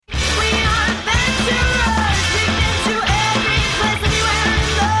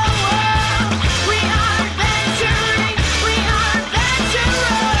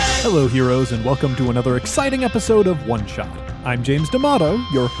Hello, heroes, and welcome to another exciting episode of One Shot. I'm James D'Amato,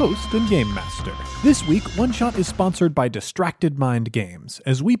 your host and game master. This week, One Shot is sponsored by Distracted Mind Games,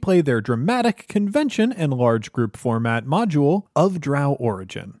 as we play their dramatic convention and large group format module of Drow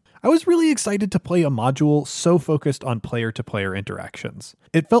Origin. I was really excited to play a module so focused on player-to-player interactions.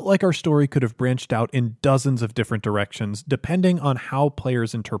 It felt like our story could have branched out in dozens of different directions depending on how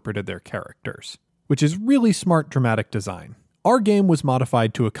players interpreted their characters, which is really smart dramatic design. Our game was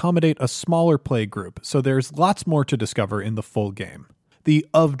modified to accommodate a smaller play group, so there's lots more to discover in the full game. The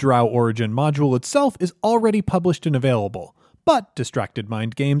Of Drow Origin module itself is already published and available, but Distracted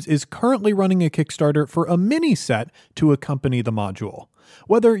Mind Games is currently running a Kickstarter for a mini set to accompany the module.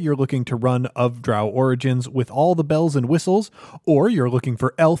 Whether you're looking to run Of Drow Origins with all the bells and whistles, or you're looking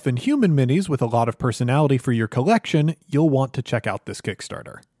for elf and human minis with a lot of personality for your collection, you'll want to check out this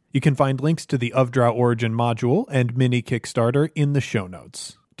Kickstarter. You can find links to the Of Drow Origin module and mini Kickstarter in the show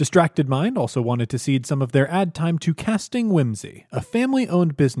notes. Distracted Mind also wanted to cede some of their ad time to Casting Whimsy, a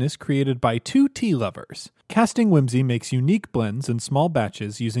family-owned business created by two tea lovers. Casting Whimsy makes unique blends in small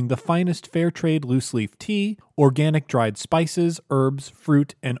batches using the finest fair trade loose-leaf tea, organic dried spices, herbs,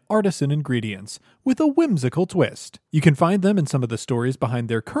 fruit, and artisan ingredients, with a whimsical twist. You can find them and some of the stories behind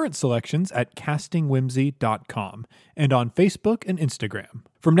their current selections at castingwhimsy.com and on Facebook and Instagram.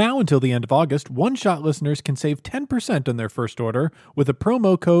 From now until the end of August, One Shot listeners can save 10% on their first order with a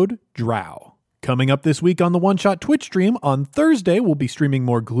promo code DROW. Coming up this week on the One Shot Twitch stream, on Thursday we'll be streaming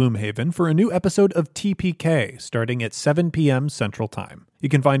more Gloomhaven for a new episode of TPK starting at 7 p.m. Central Time. You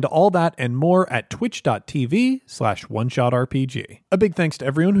can find all that and more at twitch.tv/OneShotRPG. A big thanks to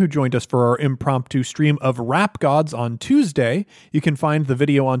everyone who joined us for our impromptu stream of Rap Gods on Tuesday. You can find the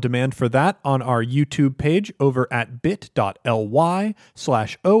video on demand for that on our YouTube page over at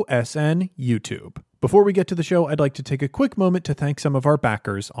bit.ly/OSNYouTube. Before we get to the show, I'd like to take a quick moment to thank some of our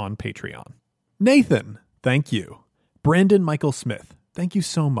backers on Patreon. Nathan, thank you. Brandon Michael Smith, thank you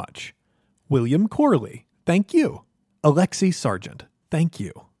so much. William Corley, thank you. Alexi Sargent, thank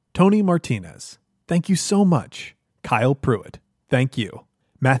you. Tony Martinez, thank you so much. Kyle Pruitt, thank you.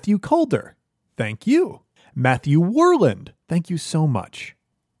 Matthew Calder, thank you. Matthew Worland, thank you so much.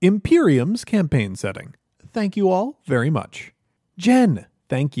 Imperium's campaign setting, thank you all very much. Jen,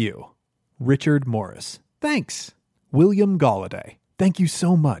 thank you. Richard Morris, thanks. William Galladay, thank you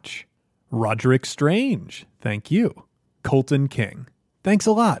so much. Roderick Strange, thank you. Colton King, thanks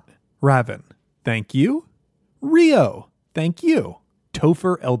a lot. Raven, thank you. Rio, thank you.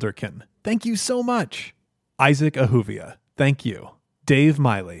 Topher Elderkin, thank you so much. Isaac Ahuvia, thank you. Dave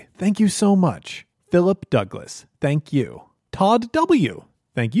Miley, thank you so much. Philip Douglas, thank you. Todd W.,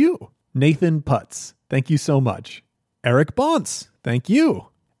 thank you. Nathan Putz, thank you so much. Eric Bonce, thank you.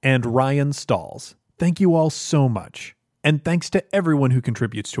 And Ryan Stalls, thank you all so much. And thanks to everyone who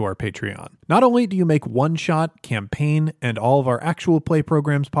contributes to our Patreon. Not only do you make One Shot, Campaign, and all of our actual play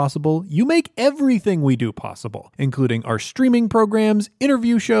programs possible, you make everything we do possible, including our streaming programs,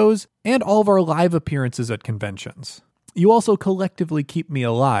 interview shows, and all of our live appearances at conventions. You also collectively keep me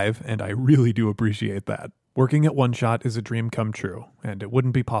alive, and I really do appreciate that. Working at One Shot is a dream come true, and it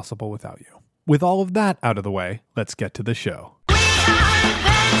wouldn't be possible without you. With all of that out of the way, let's get to the show.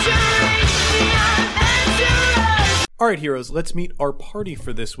 All right, heroes, let's meet our party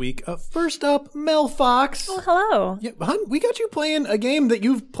for this week. First up, Mel Fox. Oh, hello. Yeah, hon, we got you playing a game that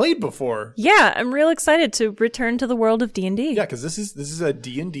you've played before. Yeah, I'm real excited to return to the world of D&D. Yeah, because this is a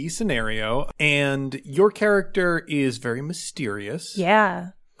D&D scenario, and your character is very mysterious. Yeah.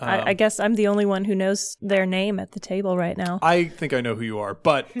 I guess I'm the only one who knows their name at the table right now. I think I know who you are,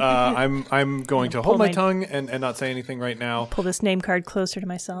 but I'm going to hold my tongue and not say anything right now. Pull this name card closer to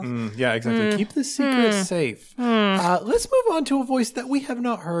myself. Yeah, exactly. Keep the secret safe. Let's move on to a voice that we have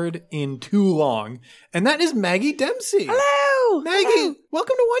not heard in too long, and that is Maggie Dempsey. Hello! Maggie, Hello.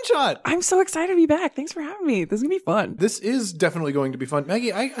 welcome to One Shot. I'm so excited to be back. Thanks for having me. This is going to be fun. This is definitely going to be fun.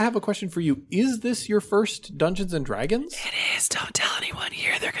 Maggie, I have a question for you. Is this your first Dungeons & Dragons? It is. Don't tell anyone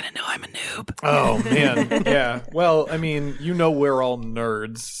here. They're going to know I'm a noob. Oh, man. Yeah. Well, I mean, you know we're all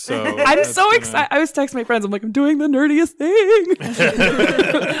nerds, so... I'm so excited. I was texting my friends. I'm like, I'm doing the nerdiest thing.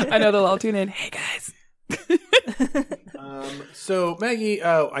 I know they'll all tune in. Hey, guys. So, Maggie,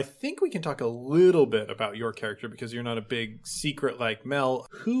 I think we can talk a little bit about your character because you're not a big secret like Mel.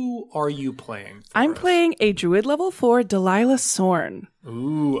 Who are you playing for I'm us? playing a Druid level 4 Delilah Sorn.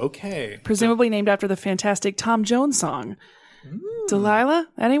 Ooh, okay. Presumably named after the fantastic Tom Jones song. Delilah?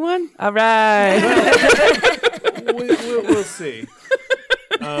 Anyone? All right. We'll see.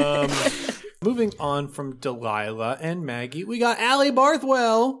 Moving on from Delilah and Maggie, we got Allie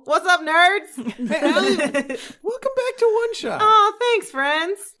Barthwell. What's up, nerds? Hey, Allie, welcome back to One Shot. Oh, thanks,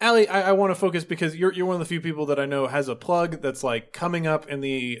 friends. Allie, I want to focus because you're one of the few people that I know has a plug that's like coming up in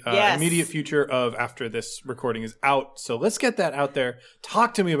the immediate future of after this recording is out. So let's get that out there.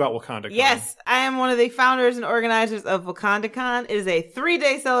 Talk to me about WakandaCon. Yes, I am one of the founders and organizers of WakandaCon. It is a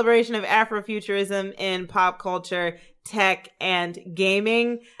 3-day celebration of Afrofuturism in pop culture, tech, and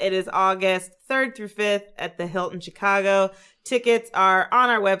gaming. It is August 3rd through 5th at the Hilton Chicago. Tickets are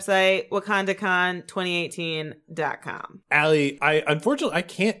on our website, wakandacon2018.com. Allie, unfortunately I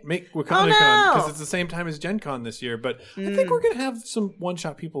can't make WakandaCon because it's the same time as Gen Con this year, but I think we're going to have some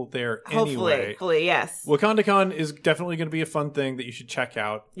one-shot people there anyway. Hopefully, yes. WakandaCon is definitely going to be a fun thing that you should check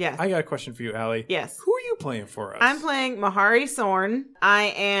out. Yeah. I got a question for you, Allie. Yes. Who are you playing for us? I'm playing Mahari Sorn.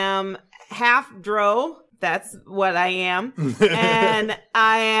 I am half Drow. That's what I am. And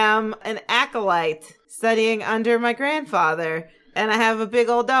I am an acolyte studying under my grandfather. And I have a big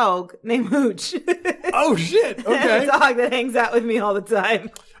old dog named Hooch. Oh, shit. Okay. And a dog that hangs out with me all the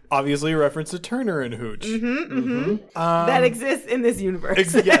time. Obviously a reference to Turner and Hooch. That exists in this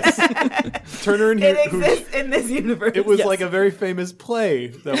universe. Yes. Turner and Hooch. It exists in this universe. It was like a very famous play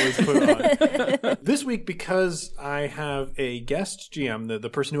that was put on. This week, because I have a guest GM, the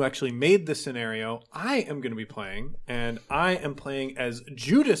person who actually made the scenario, I am going to be playing. And I am playing as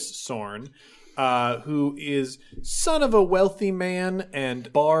Judas Sorn, who is son of a wealthy man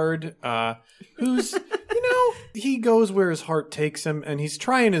and bard, who's, he goes where his heart takes him, and he's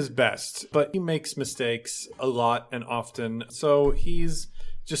trying his best, but he makes mistakes a lot and often, so he's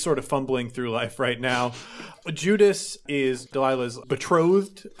just sort of fumbling through life right now. Judas is Delilah's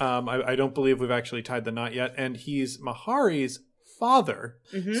betrothed. I don't believe we've actually tied the knot yet, and he's Mahari's father.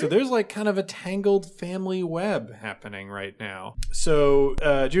 So there's like kind of a tangled family web happening right now. So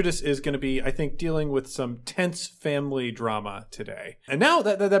Judas is going to be, I think, dealing with some tense family drama today. And now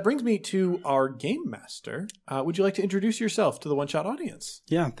that brings me to our game master. Would you like to introduce yourself to the One Shot audience?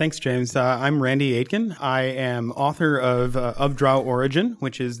 Yeah, thanks, James. I'm Randy Aitken. I am author of Drow Origin,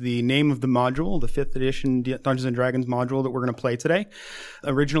 which is the name of the module, the 5th edition Dungeons & Dragons module that we're going to play today.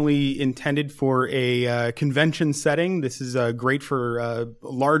 Originally intended for a convention setting. This is great for a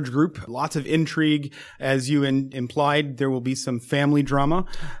large group, lots of intrigue. As you implied, there will be some family drama.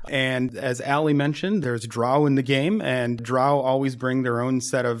 And as Allie mentioned, there's Drow in the game, and Drow always bring their own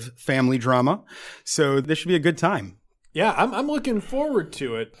set of family drama. So this should be a good time. Yeah, I'm looking forward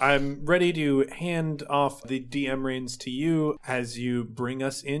to it. I'm ready to hand off the DM reins to you as you bring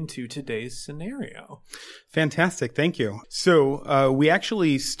us into today's scenario. Fantastic. Thank you. So we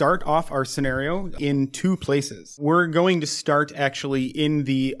actually start off our scenario in 2 places. We're going to start actually in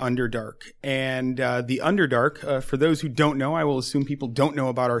the Underdark. And the Underdark, for those who don't know, I will assume people don't know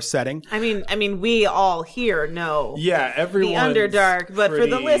about our setting. I mean, we all here know. Yeah, everyone. The Underdark, but for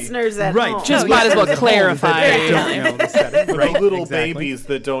the listeners at home. Just might as well clarify. They don't know the setting. Right, the little babies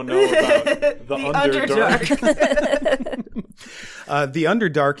that don't know about the Underdark. The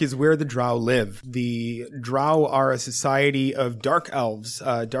Underdark is where the Drow live. The Drow are a society of dark elves.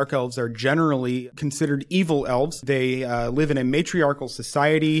 Dark elves are generally considered evil elves. They live in a matriarchal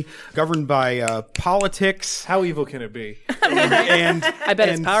society governed by politics. How evil can it be? And I bet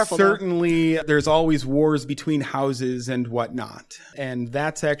it's powerful. Certainly, there's always wars between houses and whatnot. And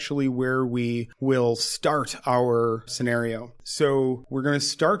that's actually where we will start our scenario. So we're going to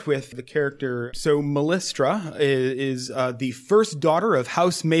start with the character. So Melistra is the first daughter of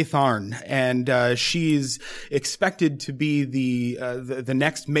House Maytharn, and she's expected to be the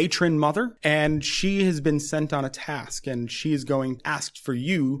next matron mother, and she has been sent on a task, and she is asked for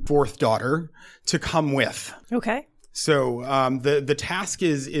you, 4th daughter, to come with. Okay. So the task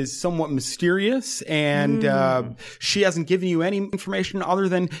is somewhat mysterious, and she hasn't given you any information other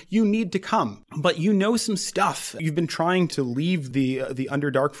than you need to come. But you know some stuff. You've been trying to leave the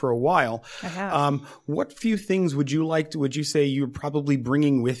Underdark for a while. I have. What few things would you say you're probably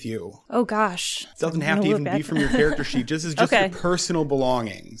bringing with you? Oh, gosh. It doesn't have to even be from your character sheet. This is just Okay. your personal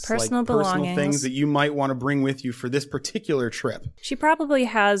belongings. Personal Personal belongings. things that you might want to bring with you for this particular trip. She probably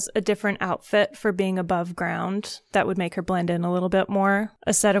has a different outfit for being above ground. That would make her blend in a little bit more.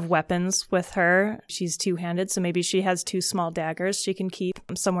 A set of weapons with her. She's 2-handed, so maybe she has 2 small daggers she can keep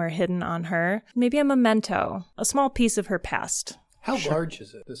somewhere hidden on her. Maybe a memento, a small piece of her past. How large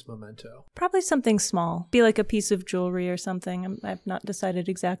is it, this memento? Probably something small. Be like a piece of jewelry or something. I've not decided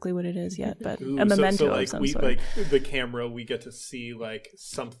exactly what it is yet, but a memento so of some sort. Like the camera, we get to see like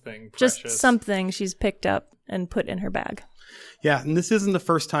something Just precious. something she's picked up and put in her bag. Yeah, and this isn't the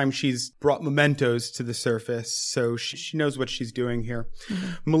first time she's brought mementos to the surface, so she knows what she's doing here.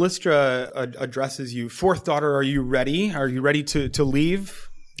 Mm-hmm. Melistra addresses you. 4th daughter, are you ready? Are you ready to leave?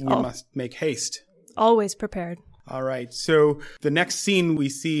 We must make haste. Always prepared. All right. So the next scene we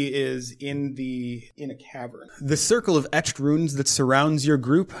see is in a cavern. The circle of etched runes that surrounds your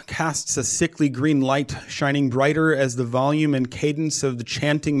group casts a sickly green light, shining brighter as the volume and cadence of the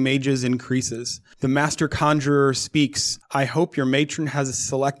chanting mages increases. The master conjurer speaks. I hope your matron has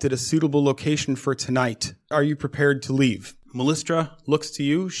selected a suitable location for tonight. Are you prepared to leave? Melistra looks to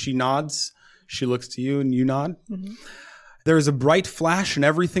you. She nods. She looks to you and you nod. Mm-hmm. There is a bright flash and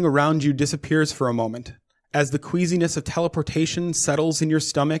everything around you disappears for a moment. As the queasiness of teleportation settles in your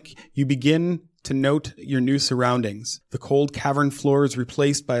stomach, you begin to note your new surroundings. The cold cavern floor is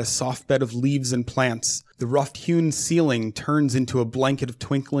replaced by a soft bed of leaves and plants. The rough-hewn ceiling turns into a blanket of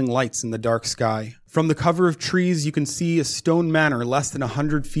twinkling lights in the dark sky. From the cover of trees, you can see a stone manor less than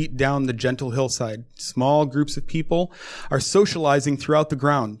 100 feet down the gentle hillside. Small groups of people are socializing throughout the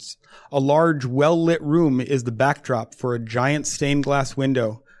grounds. A large, well-lit room is the backdrop for a giant stained glass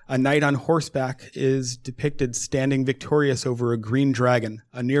window. A knight on horseback is depicted standing victorious over a green dragon.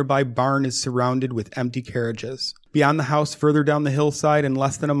 A nearby barn is surrounded with empty carriages. Beyond the house, further down the hillside and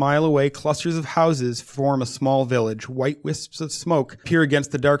less than a mile away, clusters of houses form a small village. White wisps of smoke appear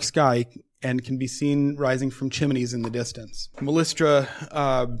against the dark sky and can be seen rising from chimneys in the distance. Melistra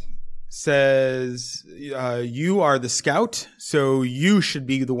says, you are the scout, so you should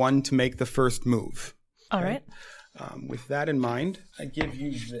be the one to make the first move. All right. With that in mind, I give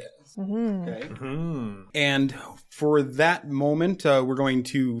you this. Mm-hmm. Okay. Mm-hmm. And for that moment, we're going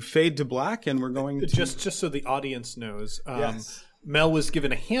to fade to black, and we're going to just so the audience knows. Yes. Mel was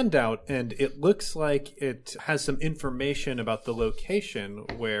given a handout, and it looks like it has some information about the location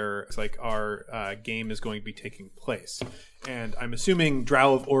where it's like our game is going to be taking place. And I'm assuming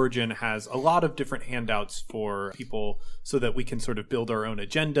Drow of Origin has a lot of different handouts for people so that we can sort of build our own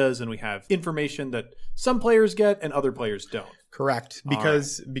agendas, and we have information that some players get and other players don't. Correct.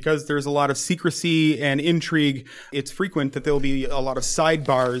 Because there's a lot of secrecy and intrigue, it's frequent that there'll be a lot of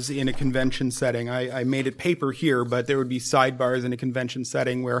sidebars in a convention setting. I made it paper here, but there would be sidebars in a convention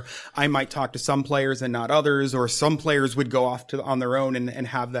setting where I might talk to some players and not others, or some players would go off on their own and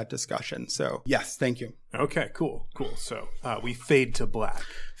have that discussion. So, yes, thank you. Okay, cool. So we fade to black.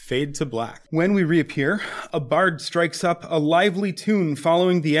 Fade to black. When we reappear, a bard strikes up a lively tune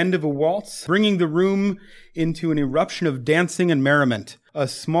following the end of a waltz, bringing the room into an eruption of dancing and merriment. A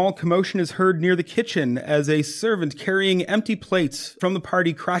small commotion is heard near the kitchen as a servant carrying empty plates from the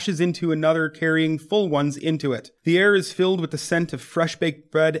party crashes into another carrying full ones into it. The air is filled with the scent of fresh-baked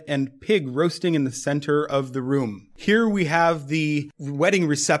bread and pig roasting in the center of the room. Here we have the wedding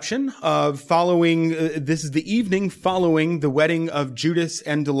reception this is the evening following the wedding of Judas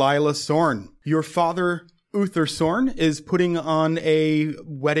and Delilah Sorn. Your father, Uther Sorn, is putting on a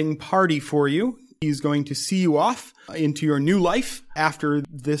wedding party for you. He's going to see you off into your new life after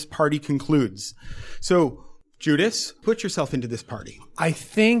this party concludes. So, Judas, put yourself into this party. I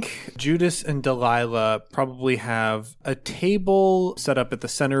think Judas and Delilah probably have a table set up at the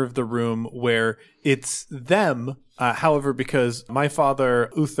center of the room where it's them. However, because my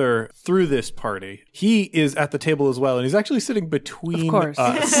father, Uther, threw this party, he is at the table as well, and he's actually sitting between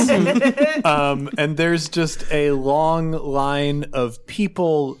us. And there's just a long line of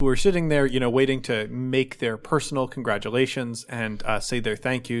people who are sitting there, waiting to make their personal congratulations and say their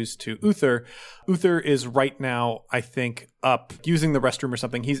thank yous to Uther. Uther is right now, I think, up using the restroom or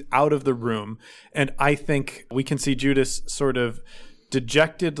something. He's out of the room, and I think we can see Judas sort of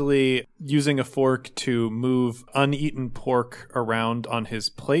dejectedly using a fork to move uneaten pork around on his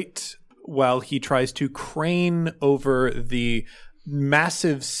plate while he tries to crane over the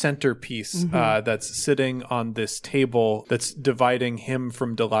massive centerpiece that's sitting on this table that's dividing him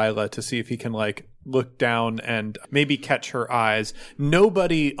from Delilah to see if he can look down and maybe catch her eyes.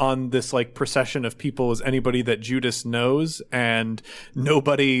 Nobody on this procession of people is anybody that Judas knows, and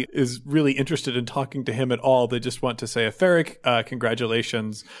nobody is really interested in talking to him at all. They just want to say a Ferric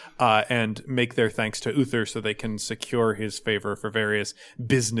congratulations and make their thanks to Uther so they can secure his favor for various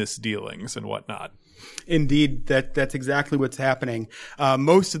business dealings and whatnot. Indeed, that's exactly what's happening.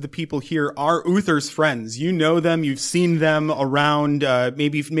 Most of the people here are Uther's friends. You know them, you've seen them around,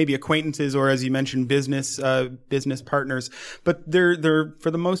 maybe acquaintances, or as you mentioned, business partners. But they're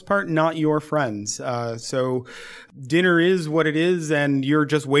for the most part not your friends. So dinner is what it is, and you're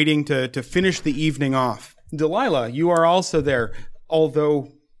just waiting to finish the evening off. Delilah, you are also there,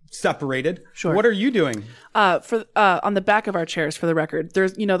 although separated. Sure. What are you doing? On the back of our chairs, for the record,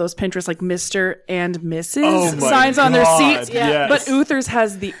 there's those Pinterest Mr. and Mrs. signs on their seats. Yes. But Uther's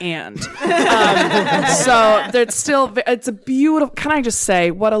has the and. So it's a beautiful. Can I just say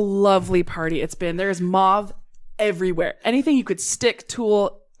what a lovely party it's been? There's mauve everywhere. Anything you could stick,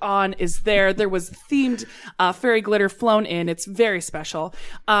 tool, on is there. There was themed fairy glitter flown in. It's very special.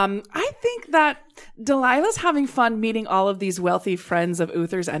 I think that Delilah's having fun meeting all of these wealthy friends of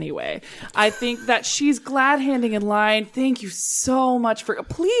Uther's anyway. I think that she's glad handing in line. Thank you so much for,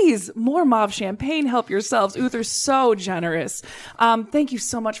 please, more mauve champagne. Help yourselves. Uther's so generous. Thank you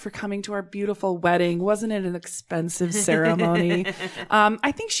so much for coming to our beautiful wedding. Wasn't it an expensive ceremony?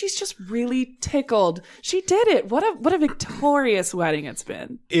 I think she's just really tickled. She did it. What a victorious wedding it's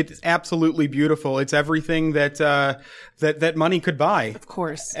been. It's absolutely beautiful. It's everything that that money could buy. Of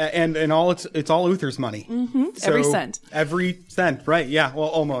course. And all it's all Uther's money. Mm-hmm. So every cent. Every cent, right. Yeah, well,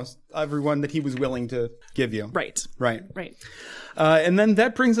 almost. Everyone that he was willing to give you. Right. And then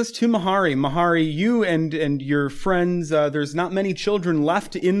that brings us to Mahari. Mahari, you and your friends, there's not many children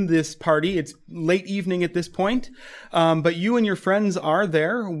left in this party. It's late evening at this point. But you and your friends are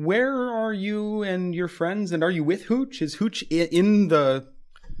there. Where are you and your friends? And are you with Hooch? Is Hooch in the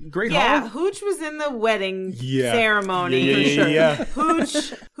Great Hall? Yeah, Hooch was in the wedding ceremony. For sure. Yeah.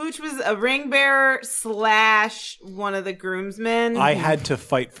 Hooch was a ring bearer / one of the groomsmen. I had to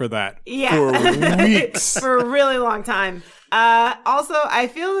fight for that for weeks. For a really long time. Also,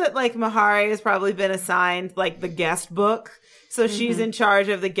 I feel that like Mahari has probably been assigned like the guest book. So she's in charge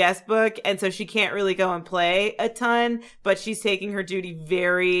of the guest book, and so she can't really go and play a ton, but she's taking her duty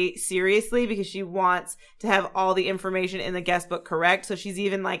very seriously because she wants to have all the information in the guest book correct. So she's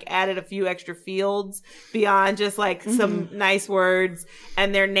even like added a few extra fields beyond just like some nice words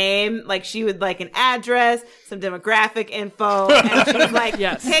and their name. Like she would like an address, some demographic info, and she's like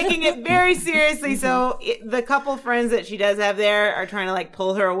taking it very seriously. So the couple friends that she does have there are trying to like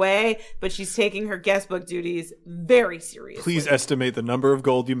pull her away, but she's taking her guest book duties very seriously. Please estimate the number of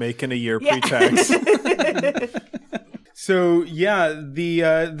gold you make in a year pre-tax. So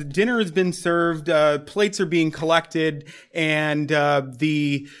the dinner has been served, plates are being collected, and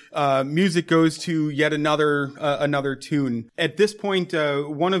the music goes to yet another tune. At this point,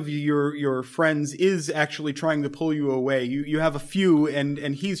 one of your friends is actually trying to pull you away. You have a few, and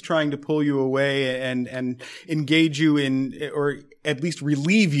he's trying to pull you away and engage you in, or at least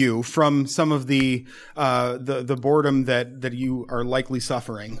relieve you from some of the boredom that you are likely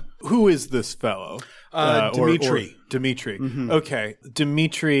suffering. Who is this fellow? Dimitri. Dimitri. Mm-hmm. Okay.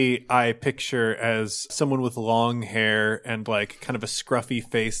 Dimitri, I picture as someone with long hair and like kind of a scruffy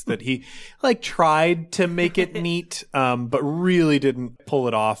face that he like tried to make it neat, but really didn't pull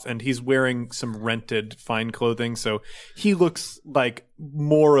it off. And he's wearing some rented fine clothing. So he looks like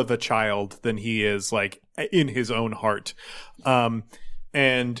more of a child than he is like in his own heart.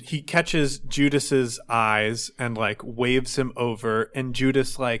 And he catches Judas's eyes and like waves him over, and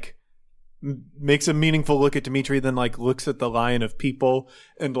Judas like makes a meaningful look at Dimitri, then like looks at the line of people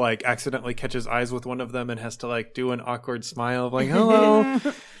and like accidentally catches eyes with one of them and has to like do an awkward smile of like, hello.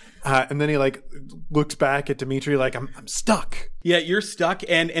 And then he like looks back at Dimitri like, I'm stuck. Yeah, you're stuck,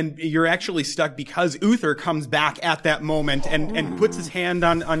 and you're actually stuck because Uther comes back at that moment and puts his hand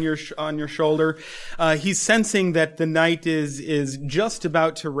on your shoulder. He's sensing that the night is just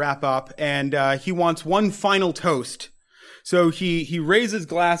about to wrap up, and he wants one final toast. So he raises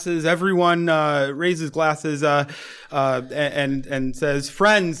glasses. Everyone raises glasses and says,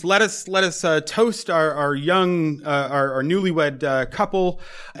 "Friends, let us toast our young our newlywed couple."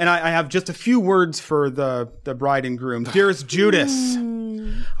 And I have just a few words for the bride and groom. Dearest Judas,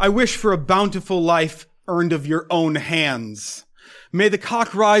 I wish for a bountiful life earned of your own hands. May the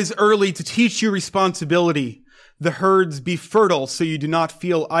cock rise early to teach you responsibility. The herds be fertile so you do not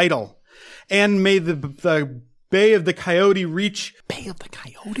feel idle, and may the Bay of the Coyote reach. Bay of the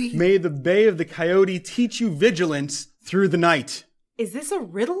Coyote? May the Bay of the Coyote teach you vigilance through the night. Is this a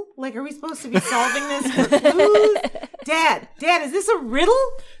riddle? Like, are we supposed to be solving this for clues? Dad, is this a riddle?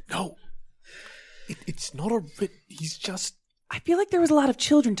 No. It's not a riddle. He's just... I feel like there was a lot of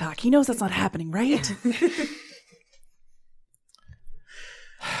children talk. He knows that's not happening, right?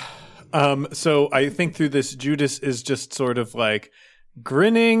 So I think through this, Judas is just sort of like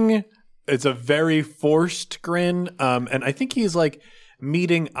grinning. It's a very forced grin. And I think he's like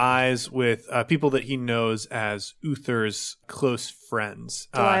meeting eyes with people that he knows as Uther's close friends.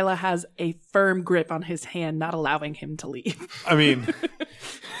 Delilah has a firm grip on his hand, not allowing him to leave. I mean,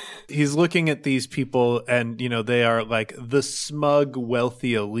 he's looking at these people and, you know, they are like the smug,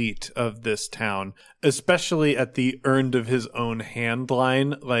 wealthy elite of this town, especially at the earned of his own hand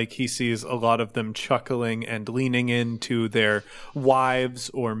line. Like he sees a lot of them chuckling and leaning into their wives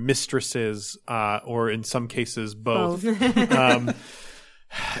or mistresses, or in some cases, both.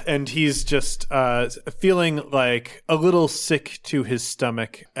 And he's just feeling like a little sick to his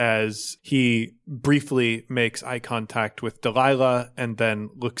stomach as he briefly makes eye contact with Delilah and then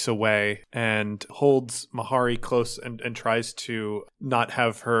looks away and holds Mahari close and tries to not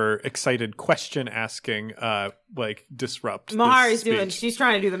have her excited question asking disrupt. Mahari's she's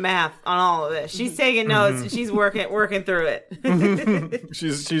trying to do the math on all of this. She's taking notes and she's working through it.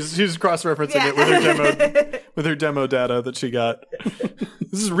 she's cross-referencing it with her demo data that she got.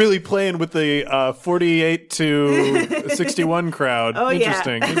 This is really playing with the 48 to 61 crowd. Oh,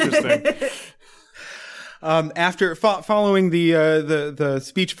 interesting. After following the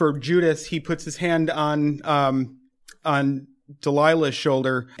speech for Judas, he puts his hand on Delilah's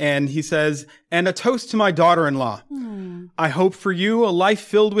shoulder and he says, "And a toast to my daughter-in-law. I hope for you a life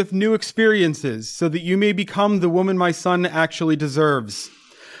filled with new experiences so that you may become the woman my son actually deserves.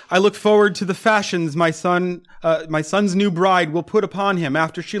 I look forward to the fashions my son's new bride will put upon him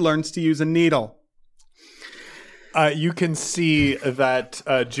after she learns to use a needle." You can see that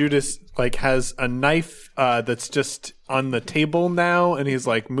Judas has a knife that's just on the table now, and he's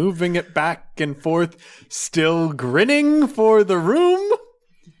moving it back and forth, still grinning for the room.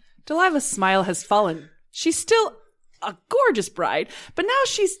 Delilah's smile has fallen. She's still a gorgeous bride, but now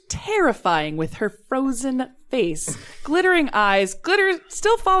she's terrifying with her frozen face, glittering eyes, glitter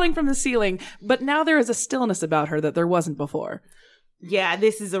still falling from the ceiling, but now there is a stillness about her that there wasn't before. Yeah,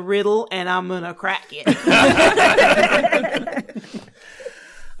 this is a riddle, and I'm gonna crack it.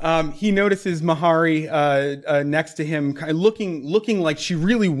 He notices Mahari next to him, looking like she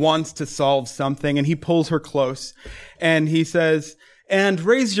really wants to solve something, and he pulls her close, and he says, "And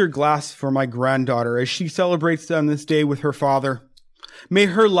raise your glass for my granddaughter as she celebrates on this day with her father. May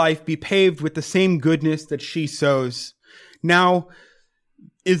her life be paved with the same goodness that she sows. Now,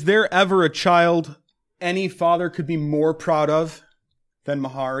 is there ever a child any father could be more proud of than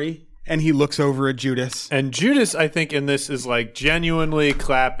Mahari?" And he looks over at Judas. And Judas, I think, in this is genuinely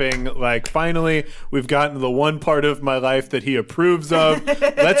clapping. Finally, we've gotten to the one part of my life that he approves of.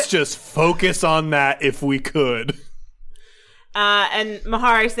 Let's just focus on that if we could. And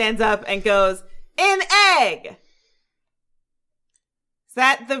Mahari stands up and goes, "An egg." Is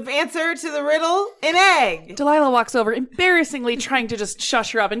that the answer to the riddle? An egg. Delilah walks over, embarrassingly trying to just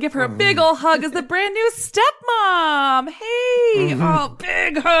shush her up and give her a big ol' hug as the brand new stepmom. Hey,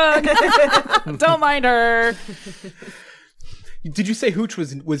 big hug. Don't mind her. Did you say Hooch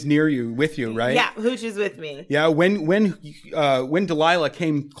was near you, with you, right? Yeah, Hooch is with me. Yeah, when Delilah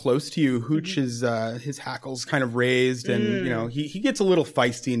came close to you, Hooch's his hackles kind of raised, and he gets a little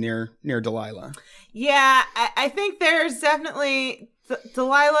feisty near Delilah. Yeah, I think there's definitely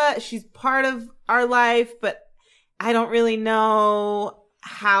Delilah. She's part of our life, but I don't really know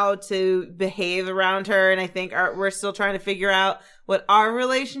how to behave around her, and I think we're still trying to figure out what our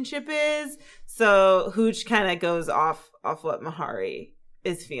relationship is. So Hooch kind of goes off what Mahari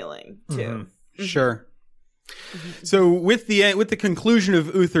is feeling too. Mm-hmm. Sure. Mm-hmm. So with the conclusion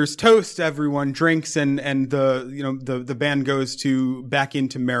of Uther's toast, everyone drinks and the band goes back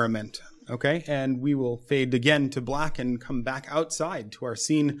into merriment. Okay, and we will fade again to black and come back outside to our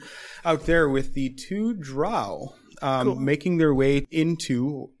scene out there with the two Drow making their way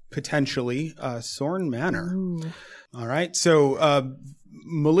into potentially Sorn Manor. Ooh. All right, so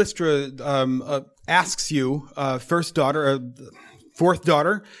Melistra asks you, fourth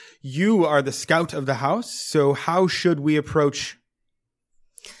daughter, you are the scout of the house, so how should we approach?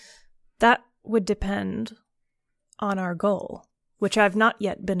 That would depend on our goal, which I've not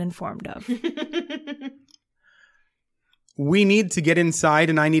yet been informed of. We need to get inside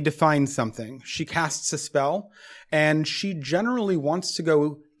and I need to find something. She casts a spell and she generally wants to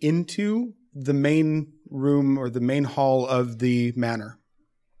go into the main room or the main hall of the manor.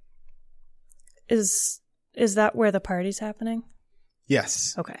 Is that where the party's happening?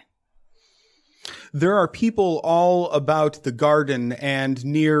 Yes. Okay. There are people all about the garden and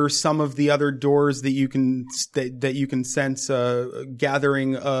near some of the other doors that you can sense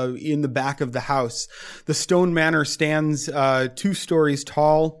gathering in the back of the house. The stone manor stands 2 stories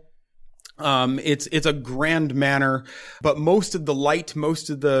tall. It's a grand manor, but most of the light, most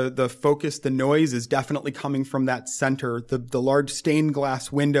of the focus, the noise is definitely coming from that center. The large stained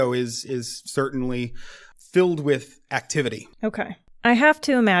glass window is certainly filled with activity. Okay. I have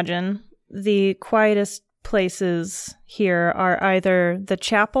to imagine the quietest places here are either the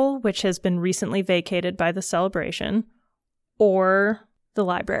chapel, which has been recently vacated by the celebration, or the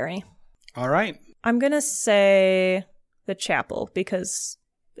library. All right. I'm going to say the chapel because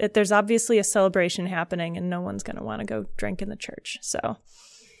there's obviously a celebration happening and no one's going to want to go drink in the church. So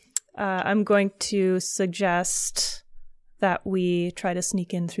I'm going to suggest that we try to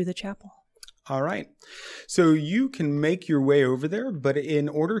sneak in through the chapel. All right. So you can make your way over there, but in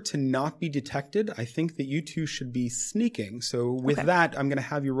order to not be detected, I think that you two should be sneaking. So with that, I'm going to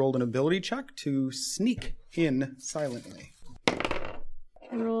have you roll an ability check to sneak in silently.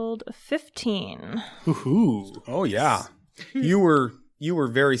 I rolled a 15. Ooh. Oh, yeah. You were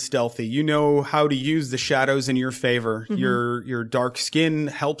very stealthy. You know how to use the shadows in your favor. Your dark skin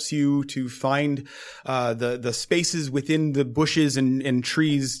helps you to find the spaces within the bushes and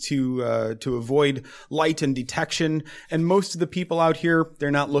trees to avoid light and detection. And most of the people out here, they're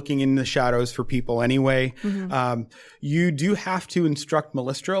not looking in the shadows for people anyway. You do have to instruct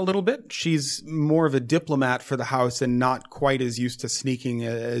Mellistra a little bit. She's more of a diplomat for the house and not quite as used to sneaking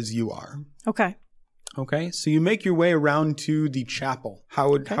as you are. Okay. Okay, so you make your way around to the chapel.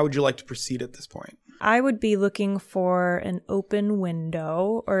 How would you like to proceed at this point? I would be looking for an open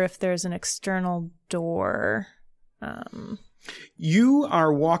window, or if there's an external door. You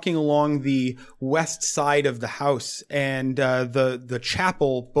are walking along the west side of the house, and the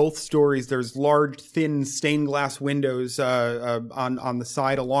chapel, both stories, there's large, thin stained glass windows on the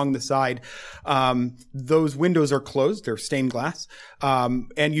side, along the side. Those windows are closed; they're stained glass,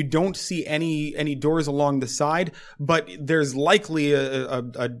 and you don't see any doors along the side. But there's likely a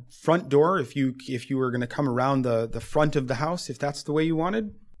front door if you were going to come around the front of the house, if that's the way you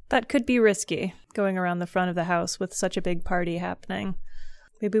wanted. That could be risky, going around the front of the house with such a big party happening.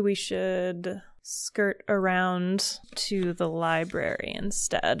 Maybe we should skirt around to the library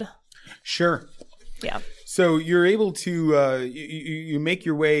instead. Sure. Yeah. So you're able to you make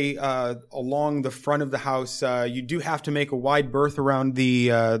your way along the front of the house. You do have to make a wide berth around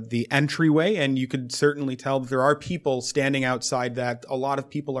the entryway, and you could certainly tell that there are people standing outside. That a lot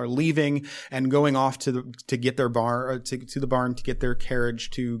of people are leaving and going off to get their to the barn to get their carriage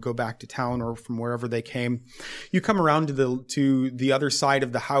to go back to town or from wherever they came. You come around to the other side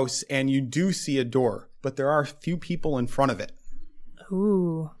of the house, and you do see a door, but there are a few people in front of it.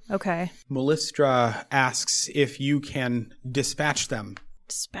 Ooh, okay. Mellistra asks if you can dispatch them.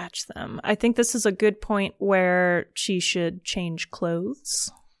 Dispatch them. I think this is a good point where she should change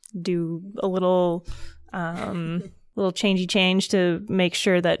clothes, do a little changey change to make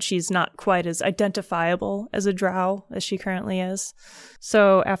sure that she's not quite as identifiable as a drow as she currently is.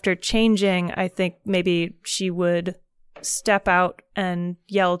 So after changing, I think maybe she would step out and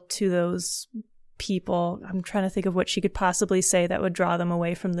yell to those people. I'm trying to think of what she could possibly say that would draw them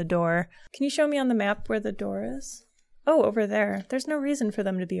away from the door. Can you show me on the map where the door is? Oh, over there. There's no reason for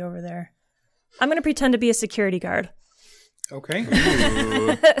them to be over there. I'm going to pretend to be a security guard. Okay.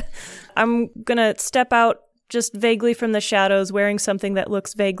 I'm going to step out just vaguely from the shadows, wearing something that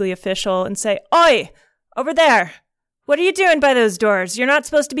looks vaguely official, and say, "Oi! Over there! What are you doing by those doors? You're not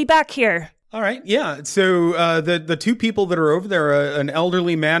supposed to be back here." All right, yeah. So the two people that are over there, an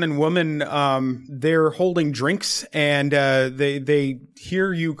elderly man and woman, they're holding drinks, and they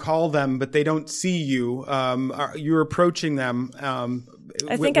hear you call them, but they don't see you. You're approaching them.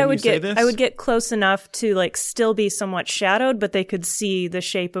 I think I would get close enough to still be somewhat shadowed, but they could see the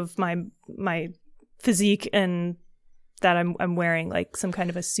shape of my physique and that I'm wearing some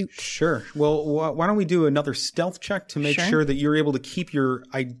kind of a suit. Sure. Well, why don't we do another stealth check to make sure that you're able to keep your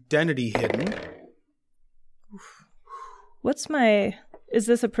identity hidden? Is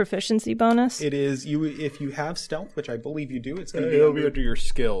this a proficiency bonus? It is. If you have stealth, which I believe you do, it's going to be under your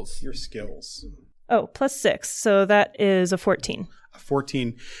skills. Your skills. Oh, +6. So that is a 14.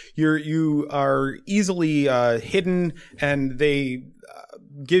 14. You are easily hidden, and they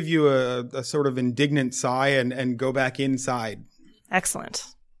give you a sort of indignant sigh and go back inside. Excellent.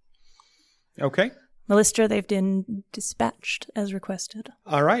 Okay. Mellistra, they've been dispatched as requested.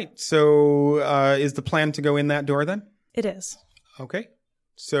 All right. So is the plan to go in that door then? It is. Okay.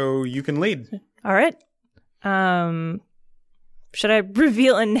 So you can lead. All right. Should I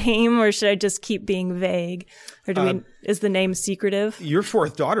reveal a name, or should I just keep being vague? Or is the name secretive? You're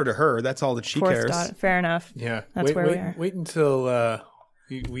fourth daughter to her. That's all that she cares. Daughter. Fair enough. Yeah. That's where we are. Wait until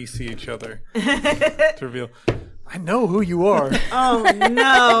we see each other to reveal. I know who you are. Oh,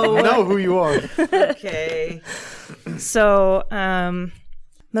 no. I know who you are. Okay. So,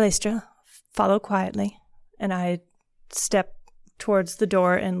 Mellistra, follow quietly, and I step towards the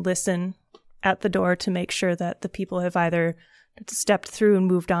door and listen at the door to make sure that the people have either stepped through and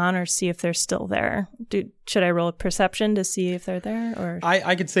moved on, or see if they're still there. Should I roll a perception to see if they're there? Or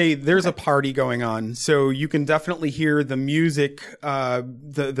I could say there's a party going on, so you can definitely hear the music,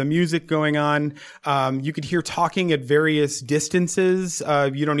 the music going on. You could hear talking at various distances.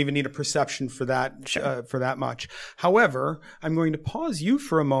 You don't even need a perception for that, for that much. However, I'm going to pause you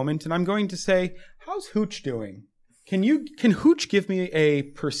for a moment, and I'm going to say, how's Hooch doing? Can Hooch give me a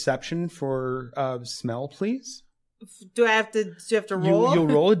perception for smell, please? Do I have to roll? You'll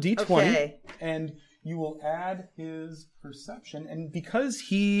roll a d20, Okay. and you will add his perception. And because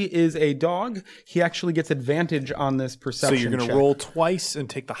he is a dog, he actually gets advantage on this perception So you're going to check. roll twice and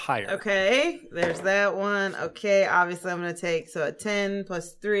take the higher. Okay, there's that one. Okay, obviously I'm going to take, so a 10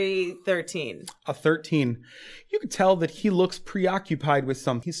 plus 3, 13. A 13. You can tell that he looks preoccupied with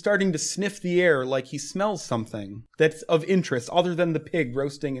something. He's starting to sniff the air like he smells something that's of interest other than the pig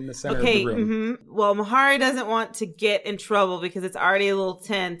roasting in the center of the room. Well, Mahari doesn't want to get in trouble because it's already a little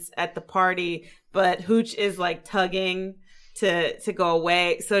tense at the party, but Hooch is like tugging to go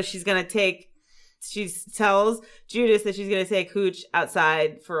away. So she tells Judas that she's going to take Hooch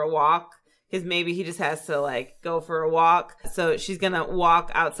outside for a walk because maybe he just has to like go for a walk. So she's going to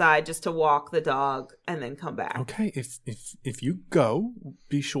walk outside just to walk the dog and then come back. Okay, if you go,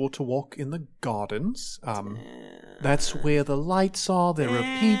 be sure to walk in the gardens. That's where the lights are. There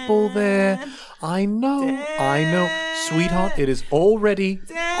are people there. I know. Sweetheart, it is already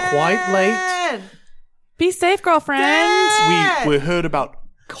quite late. Be safe, girlfriend. We heard about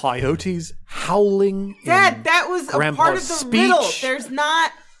coyotes howling. Dad, that was a part of Grandpa's the speech. riddle. There's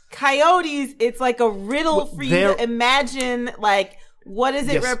not coyotes. It's like a riddle for you to imagine, like, what does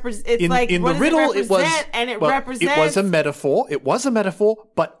it represent? It's like, in what the does riddle, it represent? And represents... It was a metaphor.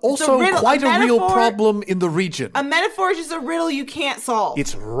 but also quite a real problem in the region. A metaphor is just a riddle you can't solve.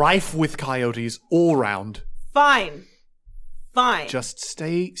 It's rife with coyotes all round. Fine. Just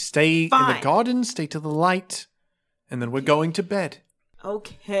stay in the garden, stay to the light, and then we're going to bed.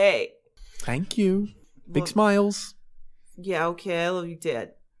 Okay. Thank you. Big smiles. Yeah, okay. I love you,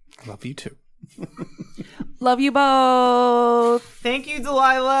 Dad. I love you too. Love you both. Thank you,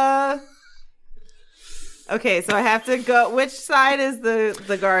 Delilah. Okay, so I have to go. Which side is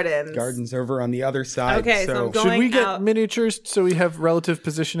the garden? Garden's over on the other side. Okay, so I'm going Should we get out. miniatures so we have relative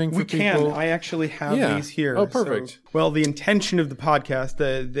positioning for We people? can. I actually have these here. Oh, perfect. So, well, the intention of the podcast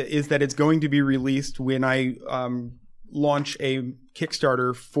is that it's going to be released when I launch a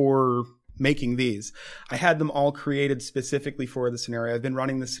Kickstarter for making these. I had them all created specifically for the scenario. I've been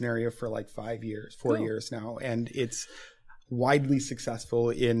running the scenario for like 4 years now, and it's widely successful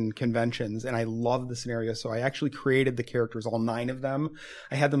in conventions, and I love the scenario. So I actually created the characters, all 9 of them.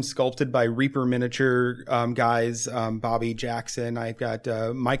 I had them sculpted by Reaper miniature guys, Bobby Jackson. I've got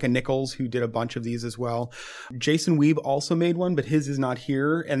Micah Nichols, who did a bunch of these as well. Jason Weeb also made one, but his is not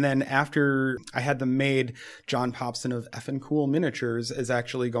here. And then after I had them made, John Popson of Effin' Cool Miniatures is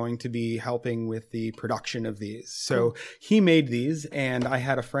actually going to be helping with the production of these. So he made these, and I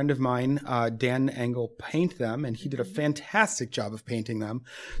had a friend of mine, Dan Engel, paint them, and he did a fantastic job of painting them.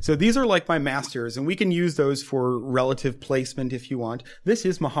 So these are like my masters, and we can use those for relative placement if you want. This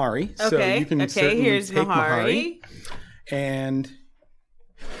is Mahari, so you can certainly here's take Mahari. And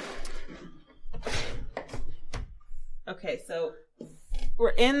okay, so we're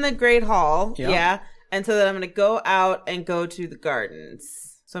in the Great Hall, yeah, and so then I'm going to go out and go to the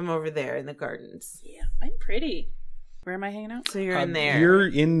gardens. So I'm over there in the gardens. Yeah, I'm pretty. Where am I hanging out? So you're in there. You're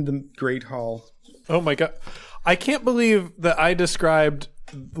in the Great Hall. Oh my god. I can't believe that I described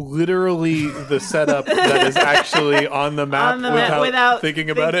literally the setup that is actually on the map, without thinking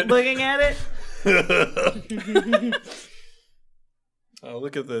about it. Looking at it. Oh,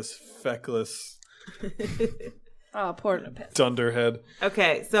 look at this feckless Oh, poor dunderhead.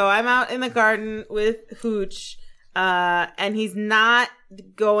 Okay, so I'm out in the garden with Hooch, and he's not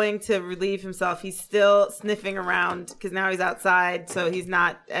going to relieve himself. He's still sniffing around because now he's outside, so he's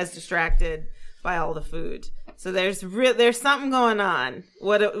not as distracted by all the food. So there's something going on.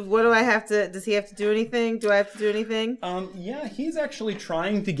 What do I have to? Does he have to do anything? Do I have to do anything? Yeah, he's actually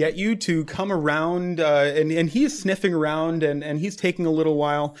trying to get you to come around, and he's sniffing around, and he's taking a little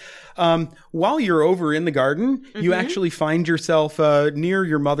while. While you're over in the garden, you actually find yourself near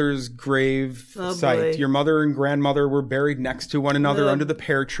your mother's grave site. Boy. Your mother and grandmother were buried next to one another under the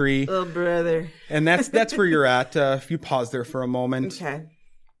pear tree. Oh, brother. And that's where you're at. If you pause there for a moment.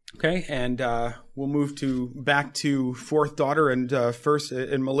 Okay, and we'll move back to fourth daughter and first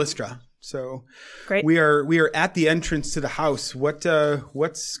in Melistra. So Great. we are at the entrance to the house. What's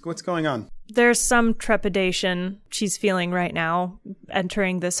going on? There's some trepidation she's feeling right now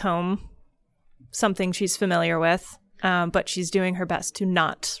entering this home, something she's familiar with, but she's doing her best to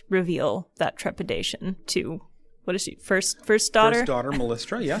not reveal that trepidation to, what is she, first daughter? First daughter,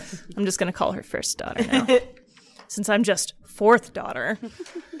 Melistra, yes. I'm just going to call her first daughter now, since I'm just fourth daughter.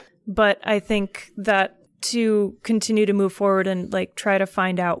 But I think that to continue to move forward and like try to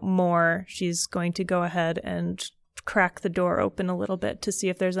find out more, she's going to go ahead and crack the door open a little bit to see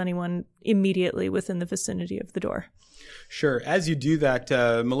if there's anyone immediately within the vicinity of the door. Sure. As you do that,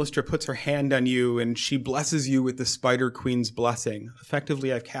 Melistra puts her hand on you and she blesses you with the Spider Queen's blessing.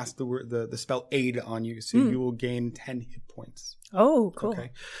 Effectively, I've cast the spell Aid on you, so you will gain 10 hit points. Oh, cool.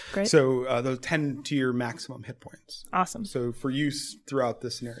 Okay. Great. So those 10 to your maximum hit points. Awesome. So for use throughout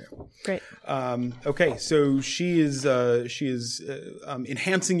this scenario. Great. Okay, so she is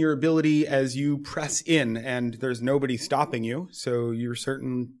enhancing your ability as you press in, and there's nobody stopping you. So you're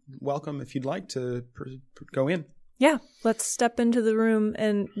welcome if you'd like to go in. Yeah, let's step into the room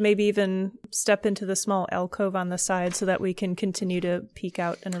and maybe even step into the small alcove on the side so that we can continue to peek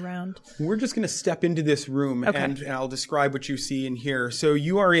out and around. We're just going to step into this room and I'll describe what you see in here. So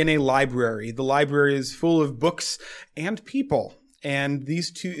you are in a library. The library is full of books and people. And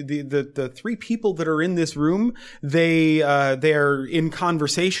these two, the three people that are in this room, they are in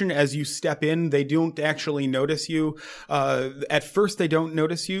conversation as you step in. They don't actually notice you. At first, they don't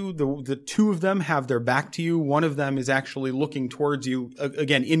notice you. The two of them have their back to you. One of them is actually looking towards you,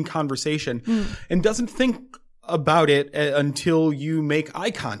 again, in conversation, and doesn't think about it until you make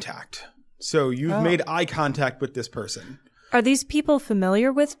eye contact. So you've made eye contact with this person. Are these people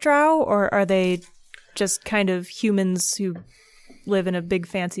familiar with Drow, or are they just kind of humans who live in a big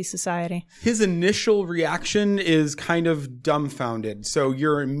fancy society? His initial reaction is kind of dumbfounded. So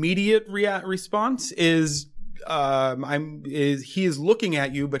your immediate response is he is looking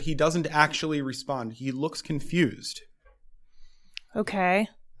at you, but he doesn't actually respond. He looks confused. Okay.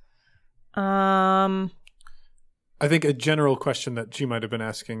 I think a general question that she might have been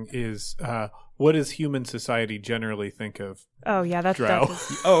asking is, what does human society generally think of Oh, yeah, that's Drow?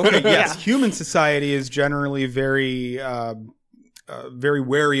 Oh, okay, yes. Human society is generally very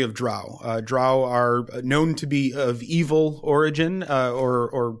wary of Drow. Drow are known to be of evil origin,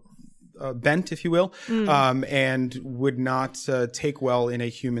 or bent, if you will, and would not take well in a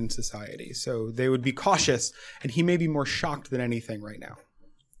human society. So they would be cautious, and he may be more shocked than anything right now.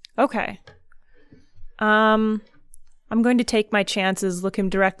 Okay. I'm going to take my chances, look him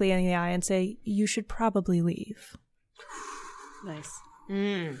directly in the eye, and say, "You should probably leave." Nice.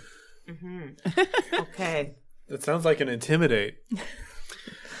 Okay. That sounds like an intimidate.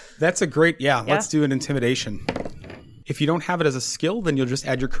 That's a great, let's do an intimidation. If you don't have it as a skill, then you'll just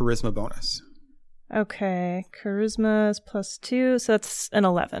add your charisma bonus. Okay. Charisma is +2, so that's an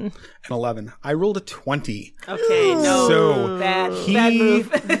 11. An 11. I rolled a 20. Okay, no. So bad move.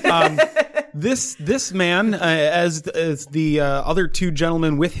 This man, as the other two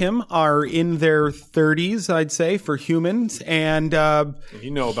gentlemen with him, are in their 30s, I'd say, for humans, and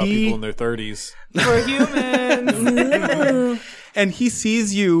you know about people in their 30s. For humans. And he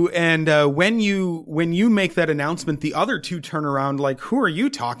sees you, and when you make that announcement, the other two turn around like, "Who are you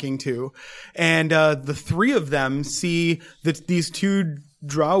talking to?" And the three of them see that these two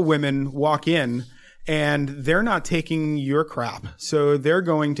Drow women walk in. And they're not taking your crap. So they're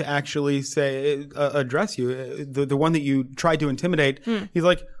going to actually address you. The one that you tried to intimidate, he's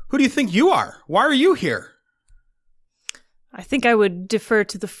like, "Who do you think you are? Why are you here?" I think I would defer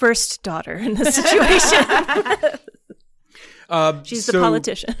to the first daughter in this situation. She's the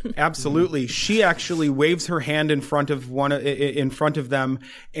politician. Absolutely. She actually waves her hand in front of them,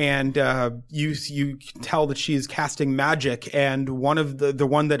 and you tell that she's casting magic. And one of the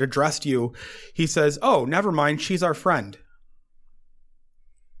one that addressed you, he says, "Oh, never mind. She's our friend."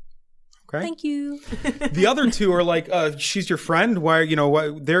 Okay. Thank you. The other two are like, "She's your friend? Why?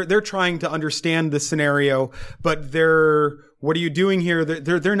 They're trying to understand the scenario, but what are you doing here?"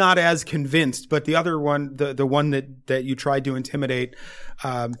 They're not as convinced. But the other one, the one that you tried to intimidate,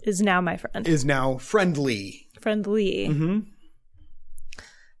 is now my friend. Is now friendly. Friendly. Mm-hmm.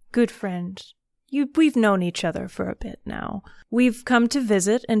 Good friend. We've known each other for a bit now. We've come to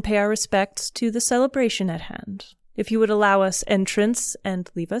visit and pay our respects to the celebration at hand. If you would allow us entrance and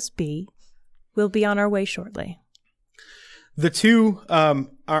leave us be, we'll be on our way shortly. The two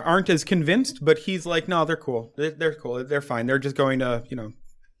aren't as convinced, but he's like, "No, they're cool. They're cool. They're fine. They're just going to,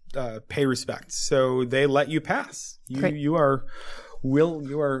 pay respects." So they let you pass. You are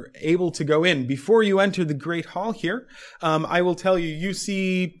able to go in. Before you enter the Great Hall here, I will tell you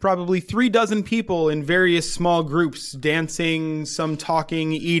see probably 36 people in various small groups, dancing, some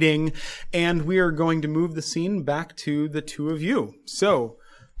talking, eating, and we are going to move the scene back to the two of you. So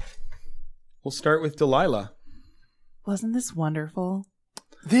we'll start with Delilah. Wasn't this wonderful?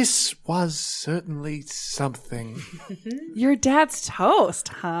 This was certainly something. Your dad's toast,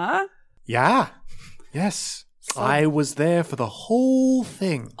 huh? Yeah. Yes. I was there for the whole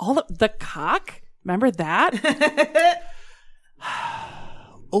thing. All the cock? Remember that?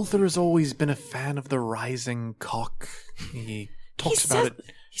 Uther has always been a fan of the rising cock. He talks about it.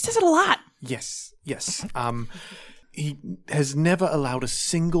 He says it a lot. Yes. He has never allowed a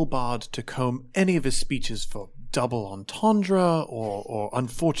single bard to comb any of his speeches for double entendre or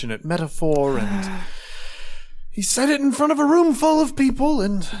unfortunate metaphor, and he said it in front of a room full of people,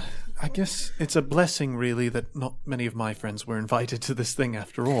 and I guess it's a blessing, really, that not many of my friends were invited to this thing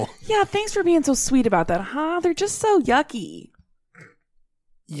after all. Yeah, thanks for being so sweet about that, huh? They're just so yucky.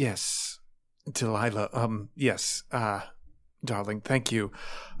 Yes, Delilah, yes, darling, thank you.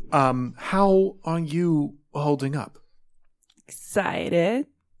 How are you holding up? Excited.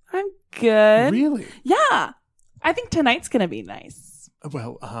 I'm good. Really? Yeah. I think tonight's going to be nice.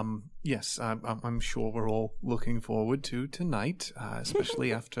 Well, yes, I'm sure we're all looking forward to tonight,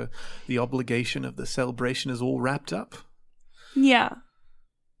 especially after the obligation of the celebration is all wrapped up. Yeah.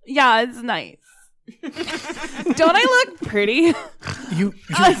 Yeah, it's nice. Don't I look pretty?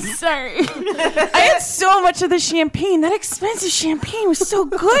 I'm sorry. I had so much of the champagne. That expensive champagne was so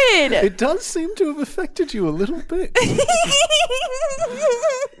good. It does seem to have affected you a little bit.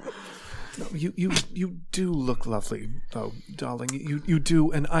 No, you do look lovely, though, darling. You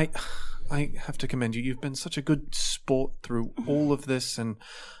do, and I have to commend you. You've been such a good sport through all of this, and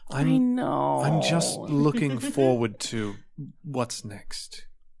I know. I'm just looking forward to what's next.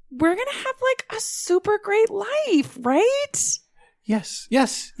 We're going to have like a super great life, right? Yes,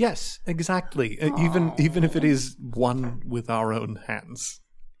 exactly. Even if it is one with our own hands.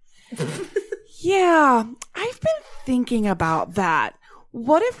 Yeah, I've been thinking about that.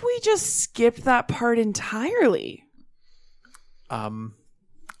 What if we just skipped that part entirely?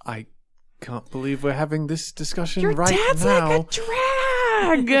 I can't believe we're having this discussion Your right dad's now. like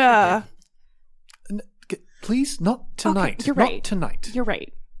a drag. Please, not tonight. Okay, you're right. Not tonight. You're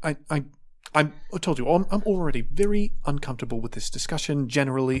right. I told you, I'm already very uncomfortable with this discussion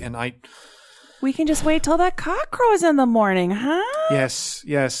generally, and We can just wait till that cock crows in the morning, huh? Yes,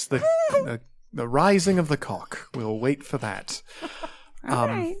 the rising of the cock. We'll wait for that. All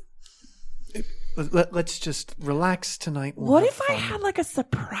right. Let's just relax tonight. What if I had like a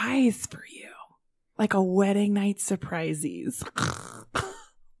surprise for you? Like a wedding night surprises.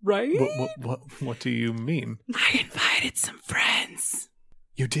 Right? What do you mean? I invited some friends.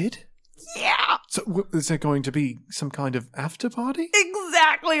 You did? Yeah. So is there going to be some kind of after party?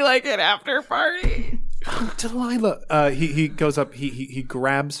 Exactly like an after party. Delilah, he goes up, he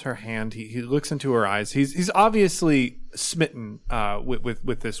grabs her hand, he looks into her eyes. He's obviously smitten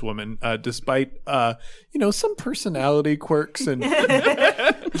with this woman, despite some personality quirks and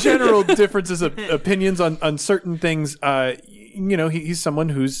general differences of opinions on certain things. He's someone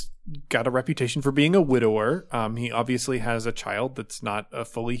who's got a reputation for being a widower. He obviously has a child that's not a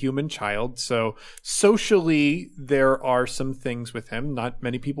fully human child. So socially, there are some things with him. Not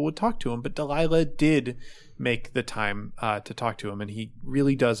many people would talk to him, but Delilah did make the time to talk to him, and he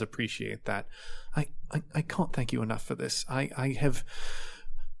really does appreciate that. I can't thank you enough for this. I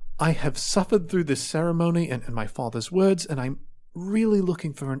have suffered through this ceremony and my father's words, and I'm really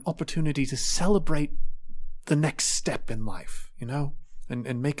looking for an opportunity to celebrate the next step in life,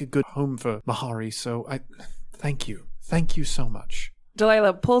 and make a good home for Mahari. So I thank you. Thank you so much.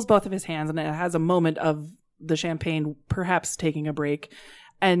 Delilah pulls both of his hands, and it has a moment of the champagne perhaps taking a break,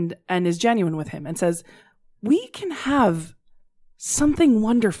 and is genuine with him and says, we can have something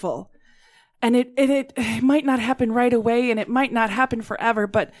wonderful. And it might not happen right away, and it might not happen forever,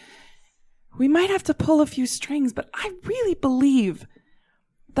 but we might have to pull a few strings. But I really believe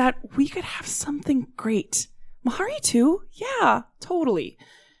that we could have something great. Mahari too? Yeah, totally.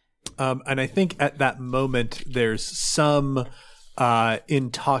 And I think at that moment, there's some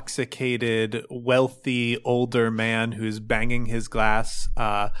intoxicated, wealthy, older man who's banging his glass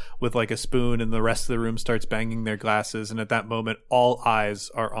with like a spoon, and the rest of the room starts banging their glasses. And at that moment, all eyes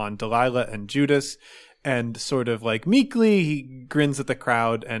are on Delilah and Judas. And sort of like meekly, he grins at the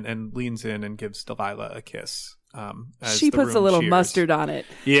crowd and leans in and gives Delilah a kiss. She puts a little cheers. mustard on it.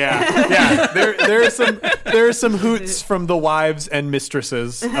 Yeah. There are some hoots from the wives and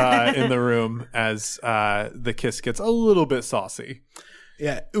mistresses in the room as the kiss gets a little bit saucy.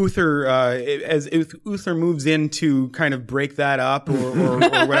 Yeah, Uther, as Uther moves in to kind of break that up or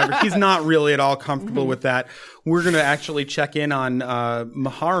whatever, he's not really at all comfortable with that. We're going to actually check in on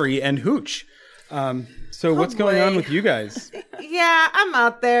Mahari and Hooch. So what's going on with you guys? Yeah, I'm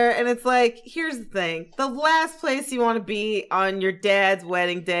out there, and it's like, here's the thing. The last place you want to be on your dad's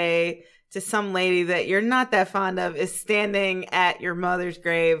wedding day to some lady that you're not that fond of is standing at your mother's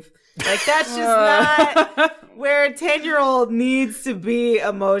grave Like, that's just not where a 10-year-old needs to be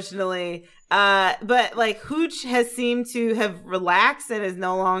emotionally. But like Hooch has seemed to have relaxed and is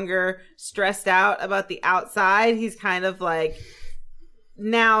no longer stressed out about the outside. He's kind of like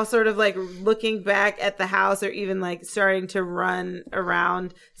now sort of like looking back at the house, or even like starting to run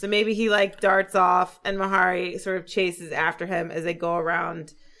around. So maybe he like darts off and Mahari sort of chases after him as they go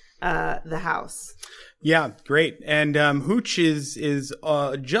around the house. Yeah, great. And Hooch is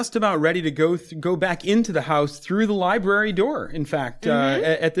just about ready to go back into the house through the library door. In fact,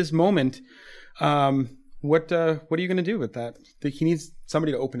 at this moment, what are you going to do with that? He needs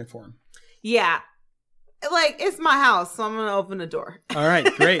somebody to open it for him. Yeah. Like, it's my house, so I'm going to open the door. All right,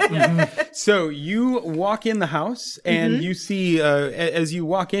 great. So you walk in the house, and you see, as you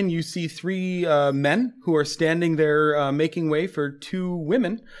walk in, you see three men who are standing there making way for two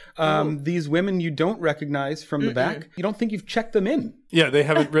women. These women you don't recognize from the back. You don't think you've checked them in. Yeah, they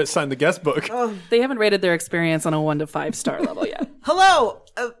haven't signed the guest book. They haven't rated their experience on a 1 to 5 star level yet. Hello,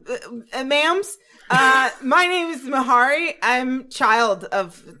 ma'ams. My name is Mahari. I'm child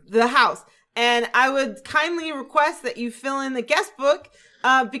of the house. And I would kindly request that you fill in the guest book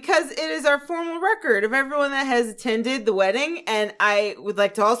because it is our formal record of everyone that has attended the wedding. And I would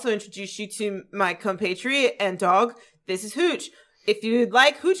like to also introduce you to my compatriot and dog. This is Hooch. If you'd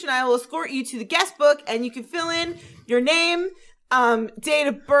like, Hooch and I will escort you to the guest book, and you can fill in your name, date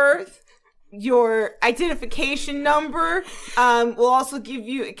of birth, your identification number. We'll also give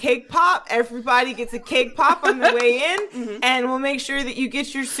you a cake pop. Everybody gets a cake pop on the way in. And we'll make sure that you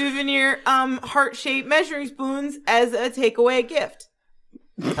get your souvenir heart-shaped measuring spoons as a takeaway gift.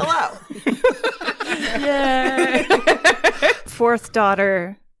 Hello. Yay. Fourth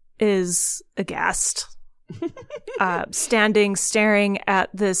daughter is aghast. Staring at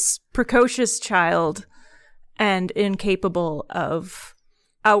this precocious child and incapable of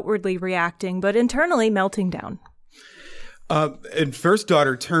outwardly reacting, but internally melting down. And first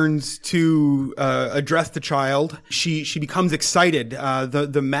daughter turns to address the child. She becomes excited.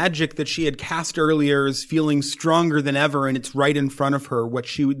 The magic that she had cast earlier is feeling stronger than ever, and it's right in front of her.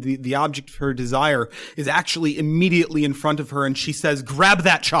 The object of her desire is actually immediately in front of her, and she says, "Grab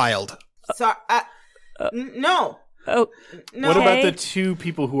that child." Sorry. No. Oh, No. What about the two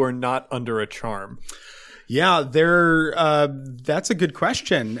people who are not under a charm? Yeah, that's a good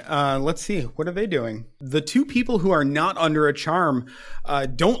question. Let's see. What are they doing? The two people who are not under a charm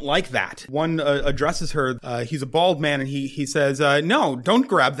don't like that. One addresses her. He's a bald man, and he says, "No, don't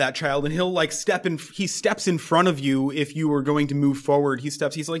grab that child." And he'll like he steps in front of you if you were going to move forward.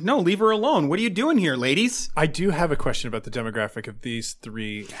 He's like, "No, leave her alone. What are you doing here, ladies?" I do have a question about the demographic of these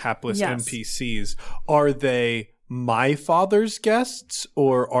three hapless Yes. NPCs. Are they my father's guests,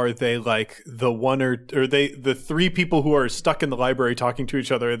 or are they like are they the three people who are stuck in the library talking to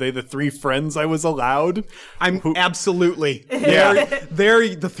each other? Are they the three friends I was allowed? Absolutely.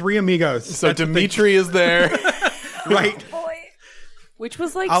 They're the three amigos. So Dimitri is there. Right. Which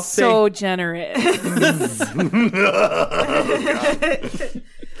was like I'll so generous.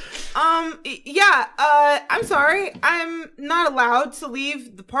 I'm sorry. I'm not allowed to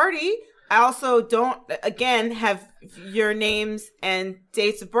leave the party. I also don't, again, have your names and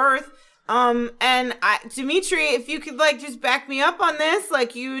dates of birth. Dimitri, if you could like just back me up on this,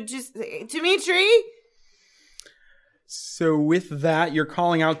 like you just, Dimitri. So with that, you're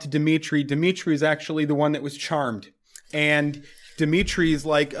calling out to Dimitri. Dimitri is actually the one that was charmed. And Dimitri's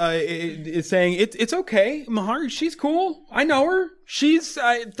like, is saying, it's okay. Mahari, she's cool. I know her. She's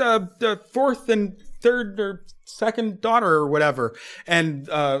the fourth and third or second daughter or whatever. And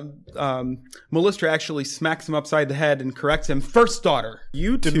Melissa actually smacks him upside the head and corrects him. First daughter.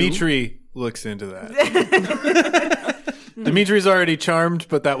 You two. Dimitri looks into that. Dimitri's already charmed,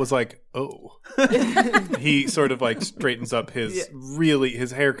 but that was like, oh. He sort of like straightens up his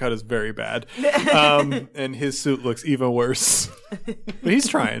haircut is very bad. And his suit looks even worse. But he's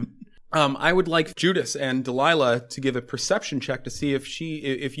trying. I would like Judas and Delilah to give a perception check to see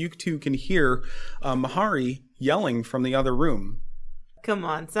if you two can hear Mahari yelling from the other room. Come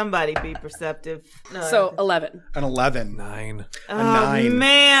on, somebody be perceptive. No. So 11. An 11. 9. A 9.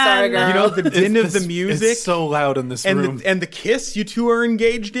 Man. Sorry, girl. You know, the din of the music. It's so loud in this and room. and the kiss you two are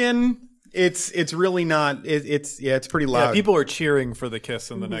engaged in. It's really not. It's pretty loud. Yeah, people are cheering for the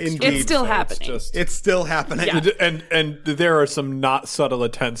kiss in the next Indeed. room. It's still happening. It's still happening. Yeah. And there are some not subtle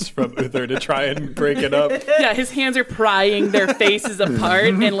attempts from Uther to try and break it up. Yeah, his hands are prying their faces apart,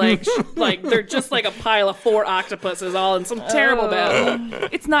 and like they're just like a pile of 4 octopuses all in some terrible battle.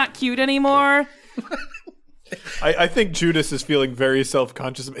 It's not cute anymore. I think Judas is feeling very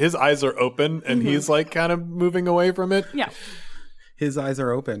self-conscious. His eyes are open, and he's like kind of moving away from it. Yeah. His eyes are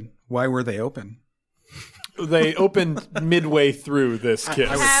open. Why were they open? They opened midway through this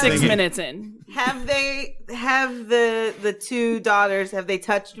kiss. 6 minutes in. Have the two daughters, have they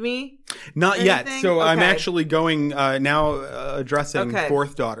touched me? Not yet. Anything? So I'm Okay. actually going now addressing Okay.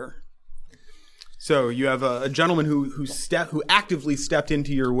 fourth daughter. So you have a gentleman who actively stepped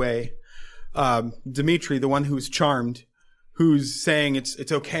into your way, Dimitri, the one who's charmed, who's saying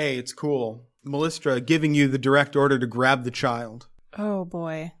it's okay, it's cool. Melistra giving you the direct order to grab the child. Oh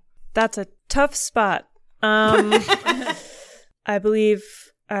boy. That's a tough spot. I believe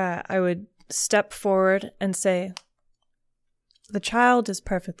I would step forward and say, the child is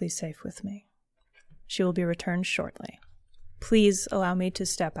perfectly safe with me. She will be returned shortly. Please allow me to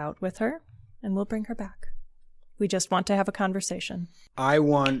step out with her, and we'll bring her back. We just want to have a conversation. I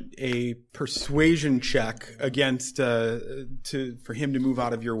want a persuasion check against for him to move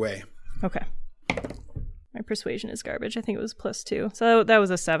out of your way. Okay. My persuasion is garbage. I think it was +2. So that was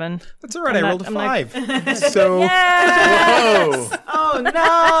a 7. That's all right. I rolled a I'm not- 5. So Whoa! Oh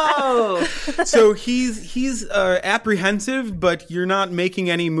no! so he's apprehensive, but you're not making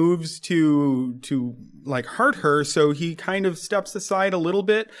any moves to like hurt her. So he kind of steps aside a little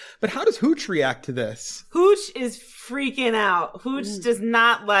bit. But how does Hooch react to this? Hooch is freaking out. Hooch does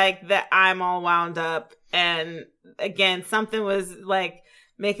not like that I'm all wound up. And again, something was like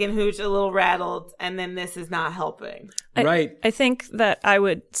making Hooch a little rattled, and then this is not helping. Right. I think that I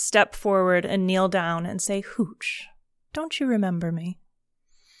would step forward and kneel down and say, Hooch, don't you remember me?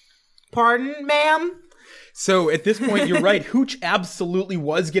 Pardon, ma'am? So at this point, you're right. Hooch absolutely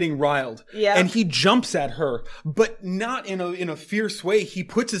was getting riled. Yeah. And he jumps at her, but not in a fierce way. He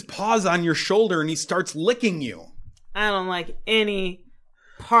puts his paws on your shoulder and he starts licking you. I don't like any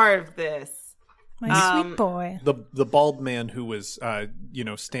part of this. My sweet boy. The bald man who was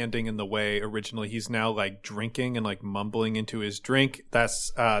standing in the way originally, he's now like drinking and like mumbling into his drink.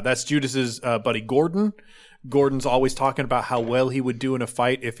 That's Judas's buddy Gordon. Gordon's always talking about how well he would do in a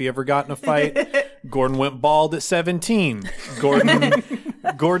fight if he ever got in a fight. Gordon went bald at 17.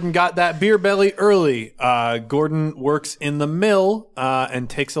 Gordon got that beer belly early. Gordon works in the mill and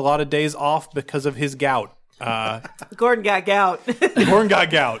takes a lot of days off because of his gout. Gordon got gout. Gordon got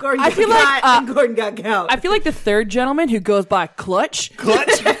gout. Gordon I feel got like, gout, and Gordon got gout. I feel like the third gentleman who goes by Clutch.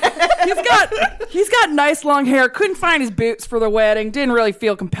 He's got nice long hair. Couldn't find his boots for the wedding. Didn't really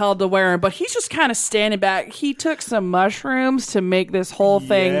feel compelled to wear them, but he's just kind of standing back. He took some mushrooms to make this whole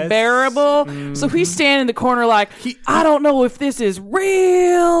thing Yes. bearable. So he's standing in the corner like, I don't know if this is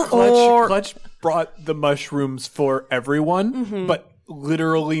real or... Clutch brought the mushrooms for everyone, but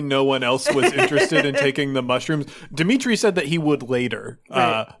literally no one else was interested in taking the mushrooms. Dimitri said that he would later,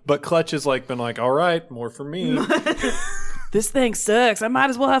 but Clutch has like been like, all right, more for me. This thing sucks. I might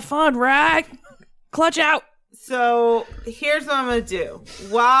as well have fun, right? Clutch out. So here's what I'm gonna do.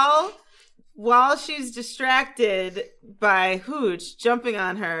 While she's distracted by Hooch jumping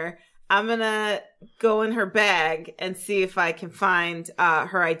on her, I'm gonna go in her bag and see if I can find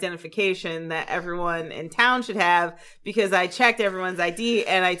her identification that everyone in town should have, because I checked everyone's ID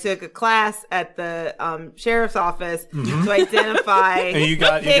and I took a class at the sheriff's office to identify And you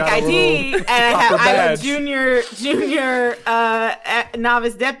got fake a ID, little and I'm badge. a junior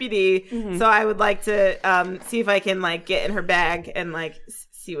novice deputy, so I would like to see if I can like get in her bag and like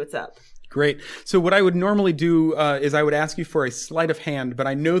see what's up. Great. So what I would normally do is I would ask you for a sleight of hand, but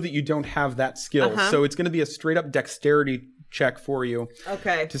I know that you don't have that skill. So it's going to be a straight up dexterity check for you.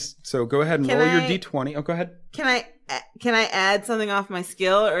 Okay. So go ahead and Can roll your I- D20. Oh, go ahead. Can I add something off my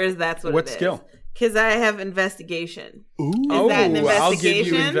skill, or is that what What it is? skill? Because I have investigation. Ooh. Is that an I'll give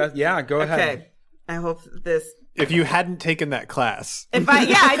you investigation? yeah, go ahead. Okay. I hope this. If you hadn't taken that class, I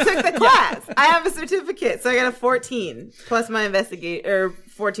took the class. I have a certificate, so I got a 14 plus my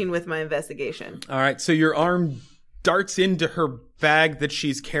 14 with my investigation. All right. So your arm darts into her bag that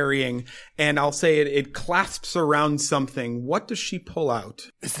she's carrying, and I'll say it clasps around something. What does she pull out?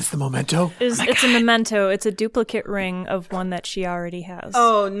 is this the memento? It's a memento. It's a duplicate ring of one that she already has.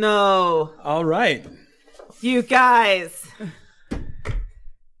 Oh no, All right. you guys!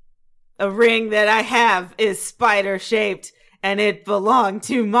 A ring that I have is spider shaped, and it belonged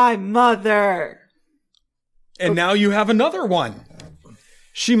to my mother. And now you have another one.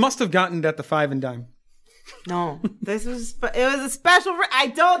 She must have gotten it at the 5 and dime. No, it was a special. I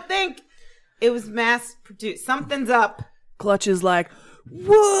don't think it was mass produced. Something's up. Clutch is like,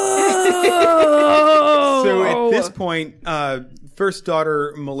 whoa. So at this point, first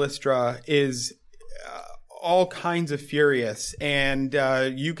daughter Melistra is all kinds of furious, and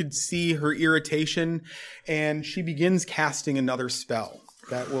you could see her irritation, and she begins casting another spell.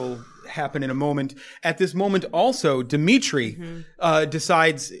 That will happen in a moment. At this moment, also, Dimitri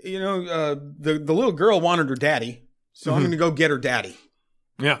decides, the little girl wanted her daddy, so I'm going to go get her daddy.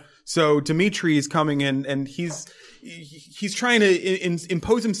 Yeah. So Dimitri is coming in, and he's trying to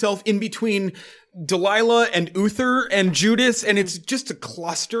impose himself in between Delilah and Uther and Judas, and it's just a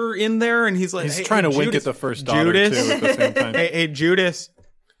cluster in there. And he's like, he's trying to wink at the first daughter Judas, too at the same time. Hey, Judas.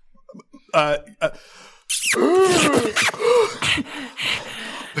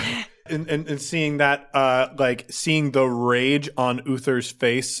 And seeing that, seeing the rage on Uther's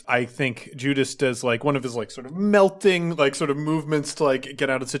face, I think Judas does like one of his like sort of melting like sort of movements to like get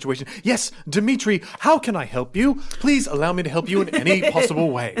out of the situation. Yes, Dimitri, how can I help you? Please allow me to help you in any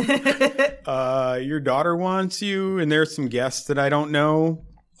possible way. Your daughter wants you, and there's some guests that I don't know.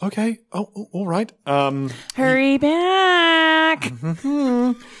 Okay. Oh, all right. Hurry back.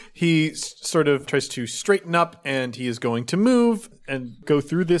 He sort of tries to straighten up, and he is going to move and go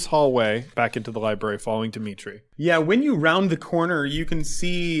through this hallway back into the library, following Dimitri. Yeah, when you round the corner, you can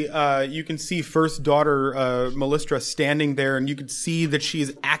see first daughter Melistra standing there, and you can see that she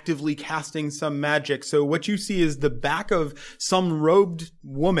is actively casting some magic. So what you see is the back of some robed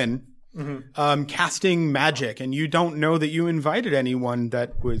woman casting magic, and you don't know that you invited anyone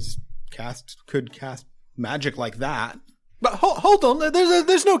that could cast magic like that. But hold on,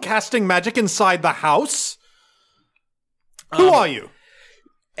 there's no casting magic inside the house. Who are you?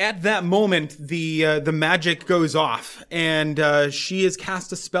 At that moment, the magic goes off, and she has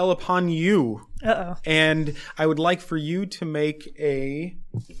cast a spell upon you. Uh-oh. And I would like for you to make a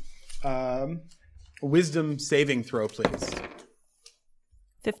wisdom saving throw, please.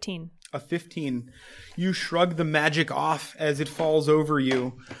 15. A 15. You shrug the magic off as it falls over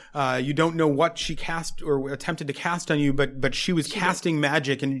you. You don't know what she cast or attempted to cast on you, but she was casting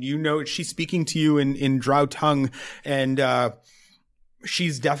magic, and you know she's speaking to you in Drow tongue, and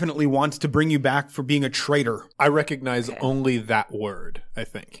she's definitely wants to bring you back for being a traitor. I recognize only that word, I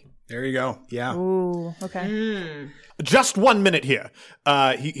think. There you go. Yeah. Ooh, okay. Just 1 minute here.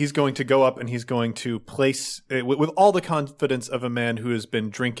 He's going to go up and he's going to place, with all the confidence of a man who has been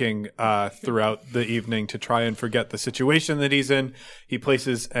drinking throughout the evening to try and forget the situation that he's in, he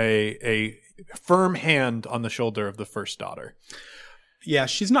places a firm hand on the shoulder of the first daughter. Yeah,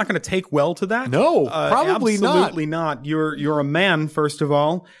 she's not going to take well to that. No, probably not. Absolutely not. You're a man, first of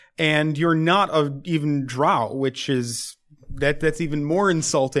all, and you're not even Drow, which is... That's even more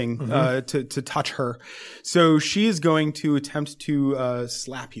insulting to touch her. So she is going to attempt to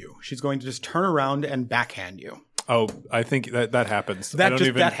slap you. She's going to just turn around and backhand you. Oh, I think that happens. That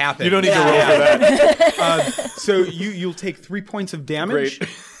happens. You don't need to roll for that. So you'll take 3 points of damage. Great.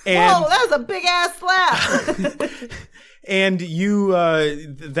 And, whoa, that was a big ass slap. And you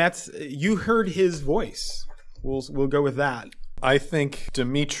heard his voice. We'll go with that. I think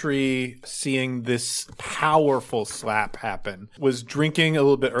Dimitri, seeing this powerful slap happen, was drinking a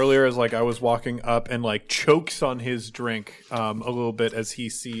little bit earlier as like I was walking up and like chokes on his drink a little bit as he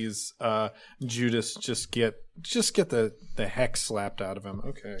sees Judas just get the heck slapped out of him.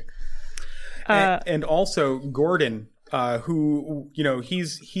 Okay. And also Gordon, who,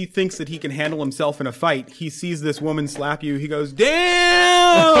 he thinks that he can handle himself in a fight. He sees this woman slap you. He goes,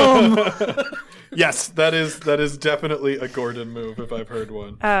 damn! Yes, that is definitely a Gordon move if I've heard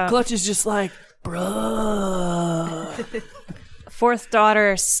one. Clutch is just like, bruh. Fourth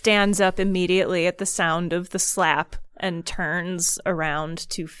daughter stands up immediately at the sound of the slap and turns around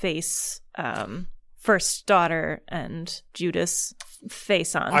to face first daughter and Judas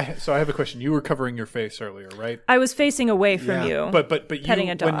face on. So I have a question. You were covering your face earlier, right? I was facing away from you. But petting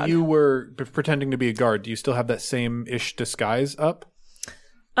a dog. when you were pretending to be a guard, do you still have that same-ish disguise up?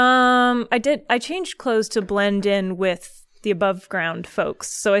 I changed clothes to blend in with the above ground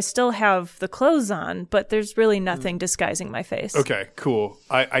folks. So I still have the clothes on, but there's really nothing disguising my face. Okay, cool.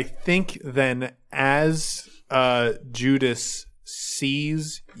 I think then as Judas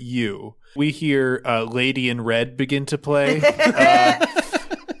sees you, we hear Lady in Red begin to play.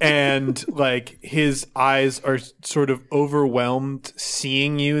 And like his eyes are sort of overwhelmed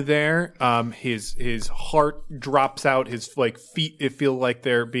seeing you there. His heart drops out. His like feet feel like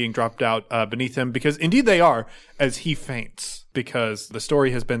they're being dropped out beneath him, because indeed they are, as he faints, because the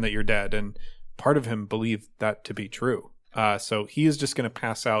story has been that you're dead, and part of him believed that to be true. So he is just going to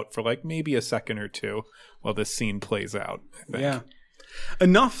pass out for like maybe a second or two while this scene plays out, I think. Yeah.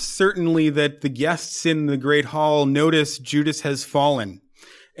 Enough certainly that the guests in the Great Hall notice Judas has fallen.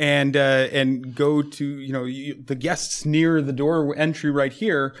 And go to, the guests near the door entry right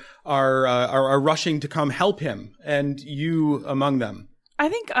here are rushing to come help him, and you among them.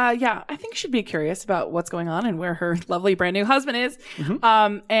 I think she'd be curious about what's going on and where her lovely brand new husband is.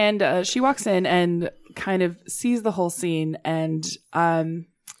 And she walks in and kind of sees the whole scene, and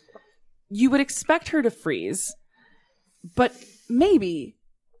you would expect her to freeze, but maybe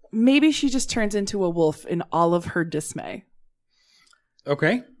she just turns into a wolf in all of her dismay.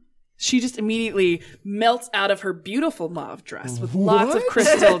 Okay. She just immediately melts out of her beautiful mauve dress with lots of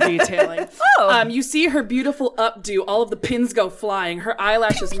crystal detailing. You see her beautiful updo. All of the pins go flying. Her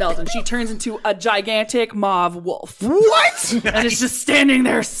eyelashes melt, and she turns into a gigantic mauve wolf. What? And is just standing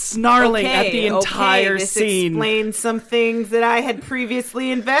there snarling at the entire this scene. Explains some things that I had previously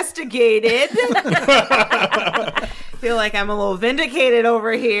investigated. I feel like I'm a little vindicated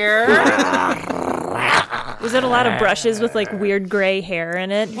over here. Was it a lot of brushes with like weird gray hair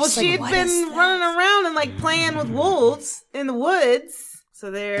in it? Well, she had been running around and like playing with wolves in the woods.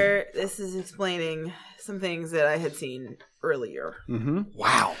 So this is explaining some things that I had seen earlier.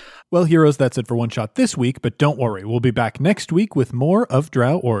 Wow. Well, heroes, that's it for One Shot this week, but don't worry, we'll be back next week with more of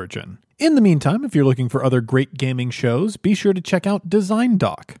Drow Origin. In the meantime, if you're looking for other great gaming shows, be sure to check out Design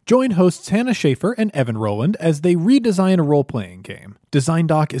Doc. Join hosts Hannah Schaefer and Evan Rowland as they redesign a role-playing game. Design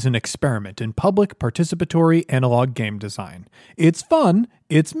Doc is an experiment in public, participatory, analog game design. It's fun,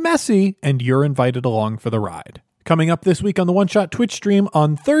 it's messy, and you're invited along for the ride. Coming up this week on the One Shot Twitch stream,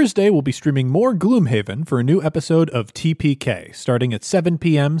 on Thursday, we'll be streaming more Gloomhaven for a new episode of TPK, starting at 7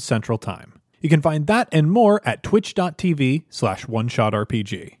 p.m. Central Time. You can find that and more at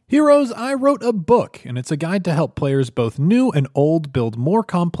twitch.tv/OneShotRPG. Heroes, I wrote a book, and it's a guide to help players both new and old build more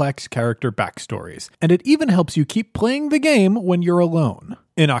complex character backstories. And it even helps you keep playing the game when you're alone.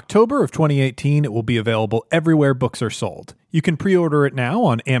 In October of 2018, it will be available everywhere books are sold. You can pre-order it now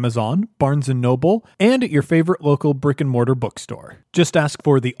on Amazon, Barnes & Noble, and at your favorite local brick-and-mortar bookstore. Just ask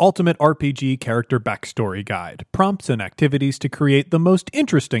for the Ultimate RPG Character Backstory Guide, prompts and activities to create the most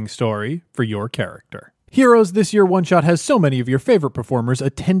interesting story for your character. Heroes, this year One Shot has so many of your favorite performers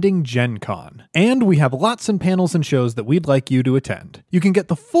attending Gen Con. And we have lots and panels and shows that we'd like you to attend. You can get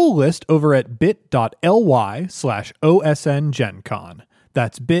the full list over at bit.ly/OSNGenCon.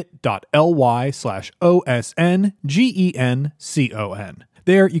 That's bit.ly/OSNGENCON.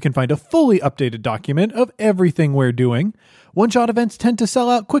 There, you can find a fully updated document of everything we're doing. One-shot events tend to sell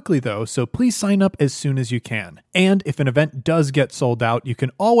out quickly, though, so please sign up as soon as you can. And if an event does get sold out, you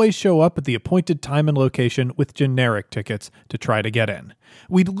can always show up at the appointed time and location with generic tickets to try to get in.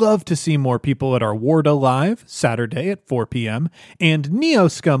 We'd love to see more people at our Warda Live, Saturday at 4 p.m., and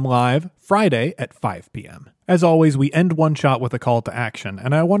Neoscum Live, Friday at 5 p.m. As always, we end One Shot with a call to action,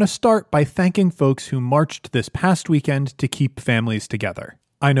 and I want to start by thanking folks who marched this past weekend to keep families together.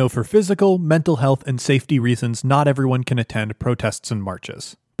 I know for physical, mental health, and safety reasons, not everyone can attend protests and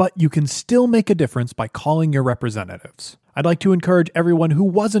marches. But you can still make a difference by calling your representatives. I'd like to encourage everyone who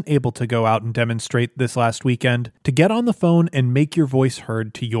wasn't able to go out and demonstrate this last weekend to get on the phone and make your voice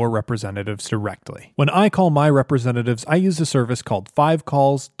heard to your representatives directly. When I call my representatives, I use a service called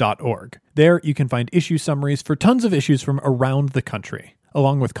 5calls.org. There, you can find issue summaries for tons of issues from around the country,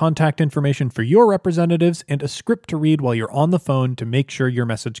 along with contact information for your representatives and a script to read while you're on the phone to make sure your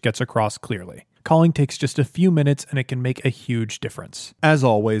message gets across clearly. Calling takes just a few minutes and it can make a huge difference. As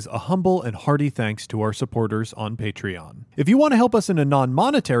always, a humble and hearty thanks to our supporters on Patreon. If you want to help us in a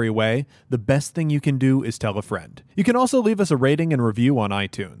non-monetary way, the best thing you can do is tell a friend. You can also leave us a rating and review on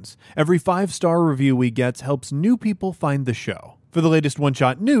iTunes. Every 5-star review we get helps new people find the show. For the latest One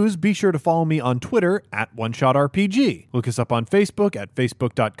Shot news, be sure to follow me on Twitter at OneShotRPG. Look us up on Facebook at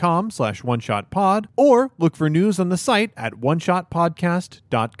facebook.com/OneShotPod, or look for news on the site at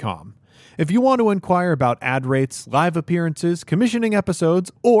OneShotPodcast.com. If you want to inquire about ad rates, live appearances, commissioning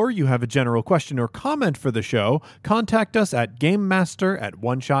episodes, or you have a general question or comment for the show, contact us at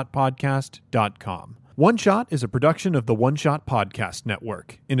GameMaster@OneShotPodcast.com. One Shot is a production of the One Shot Podcast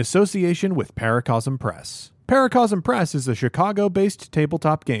Network, in association with Paracosm Press. Paracosm Press is a Chicago-based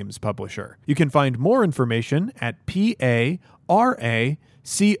tabletop games publisher. You can find more information at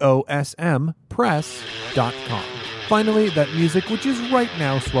paracosmpress.com. Finally, that music, which is right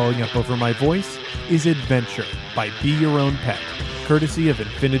now swelling up over my voice, is Adventure by Be Your Own Pet, courtesy of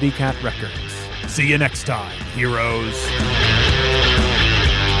Infinity Cat Records. See you next time, heroes.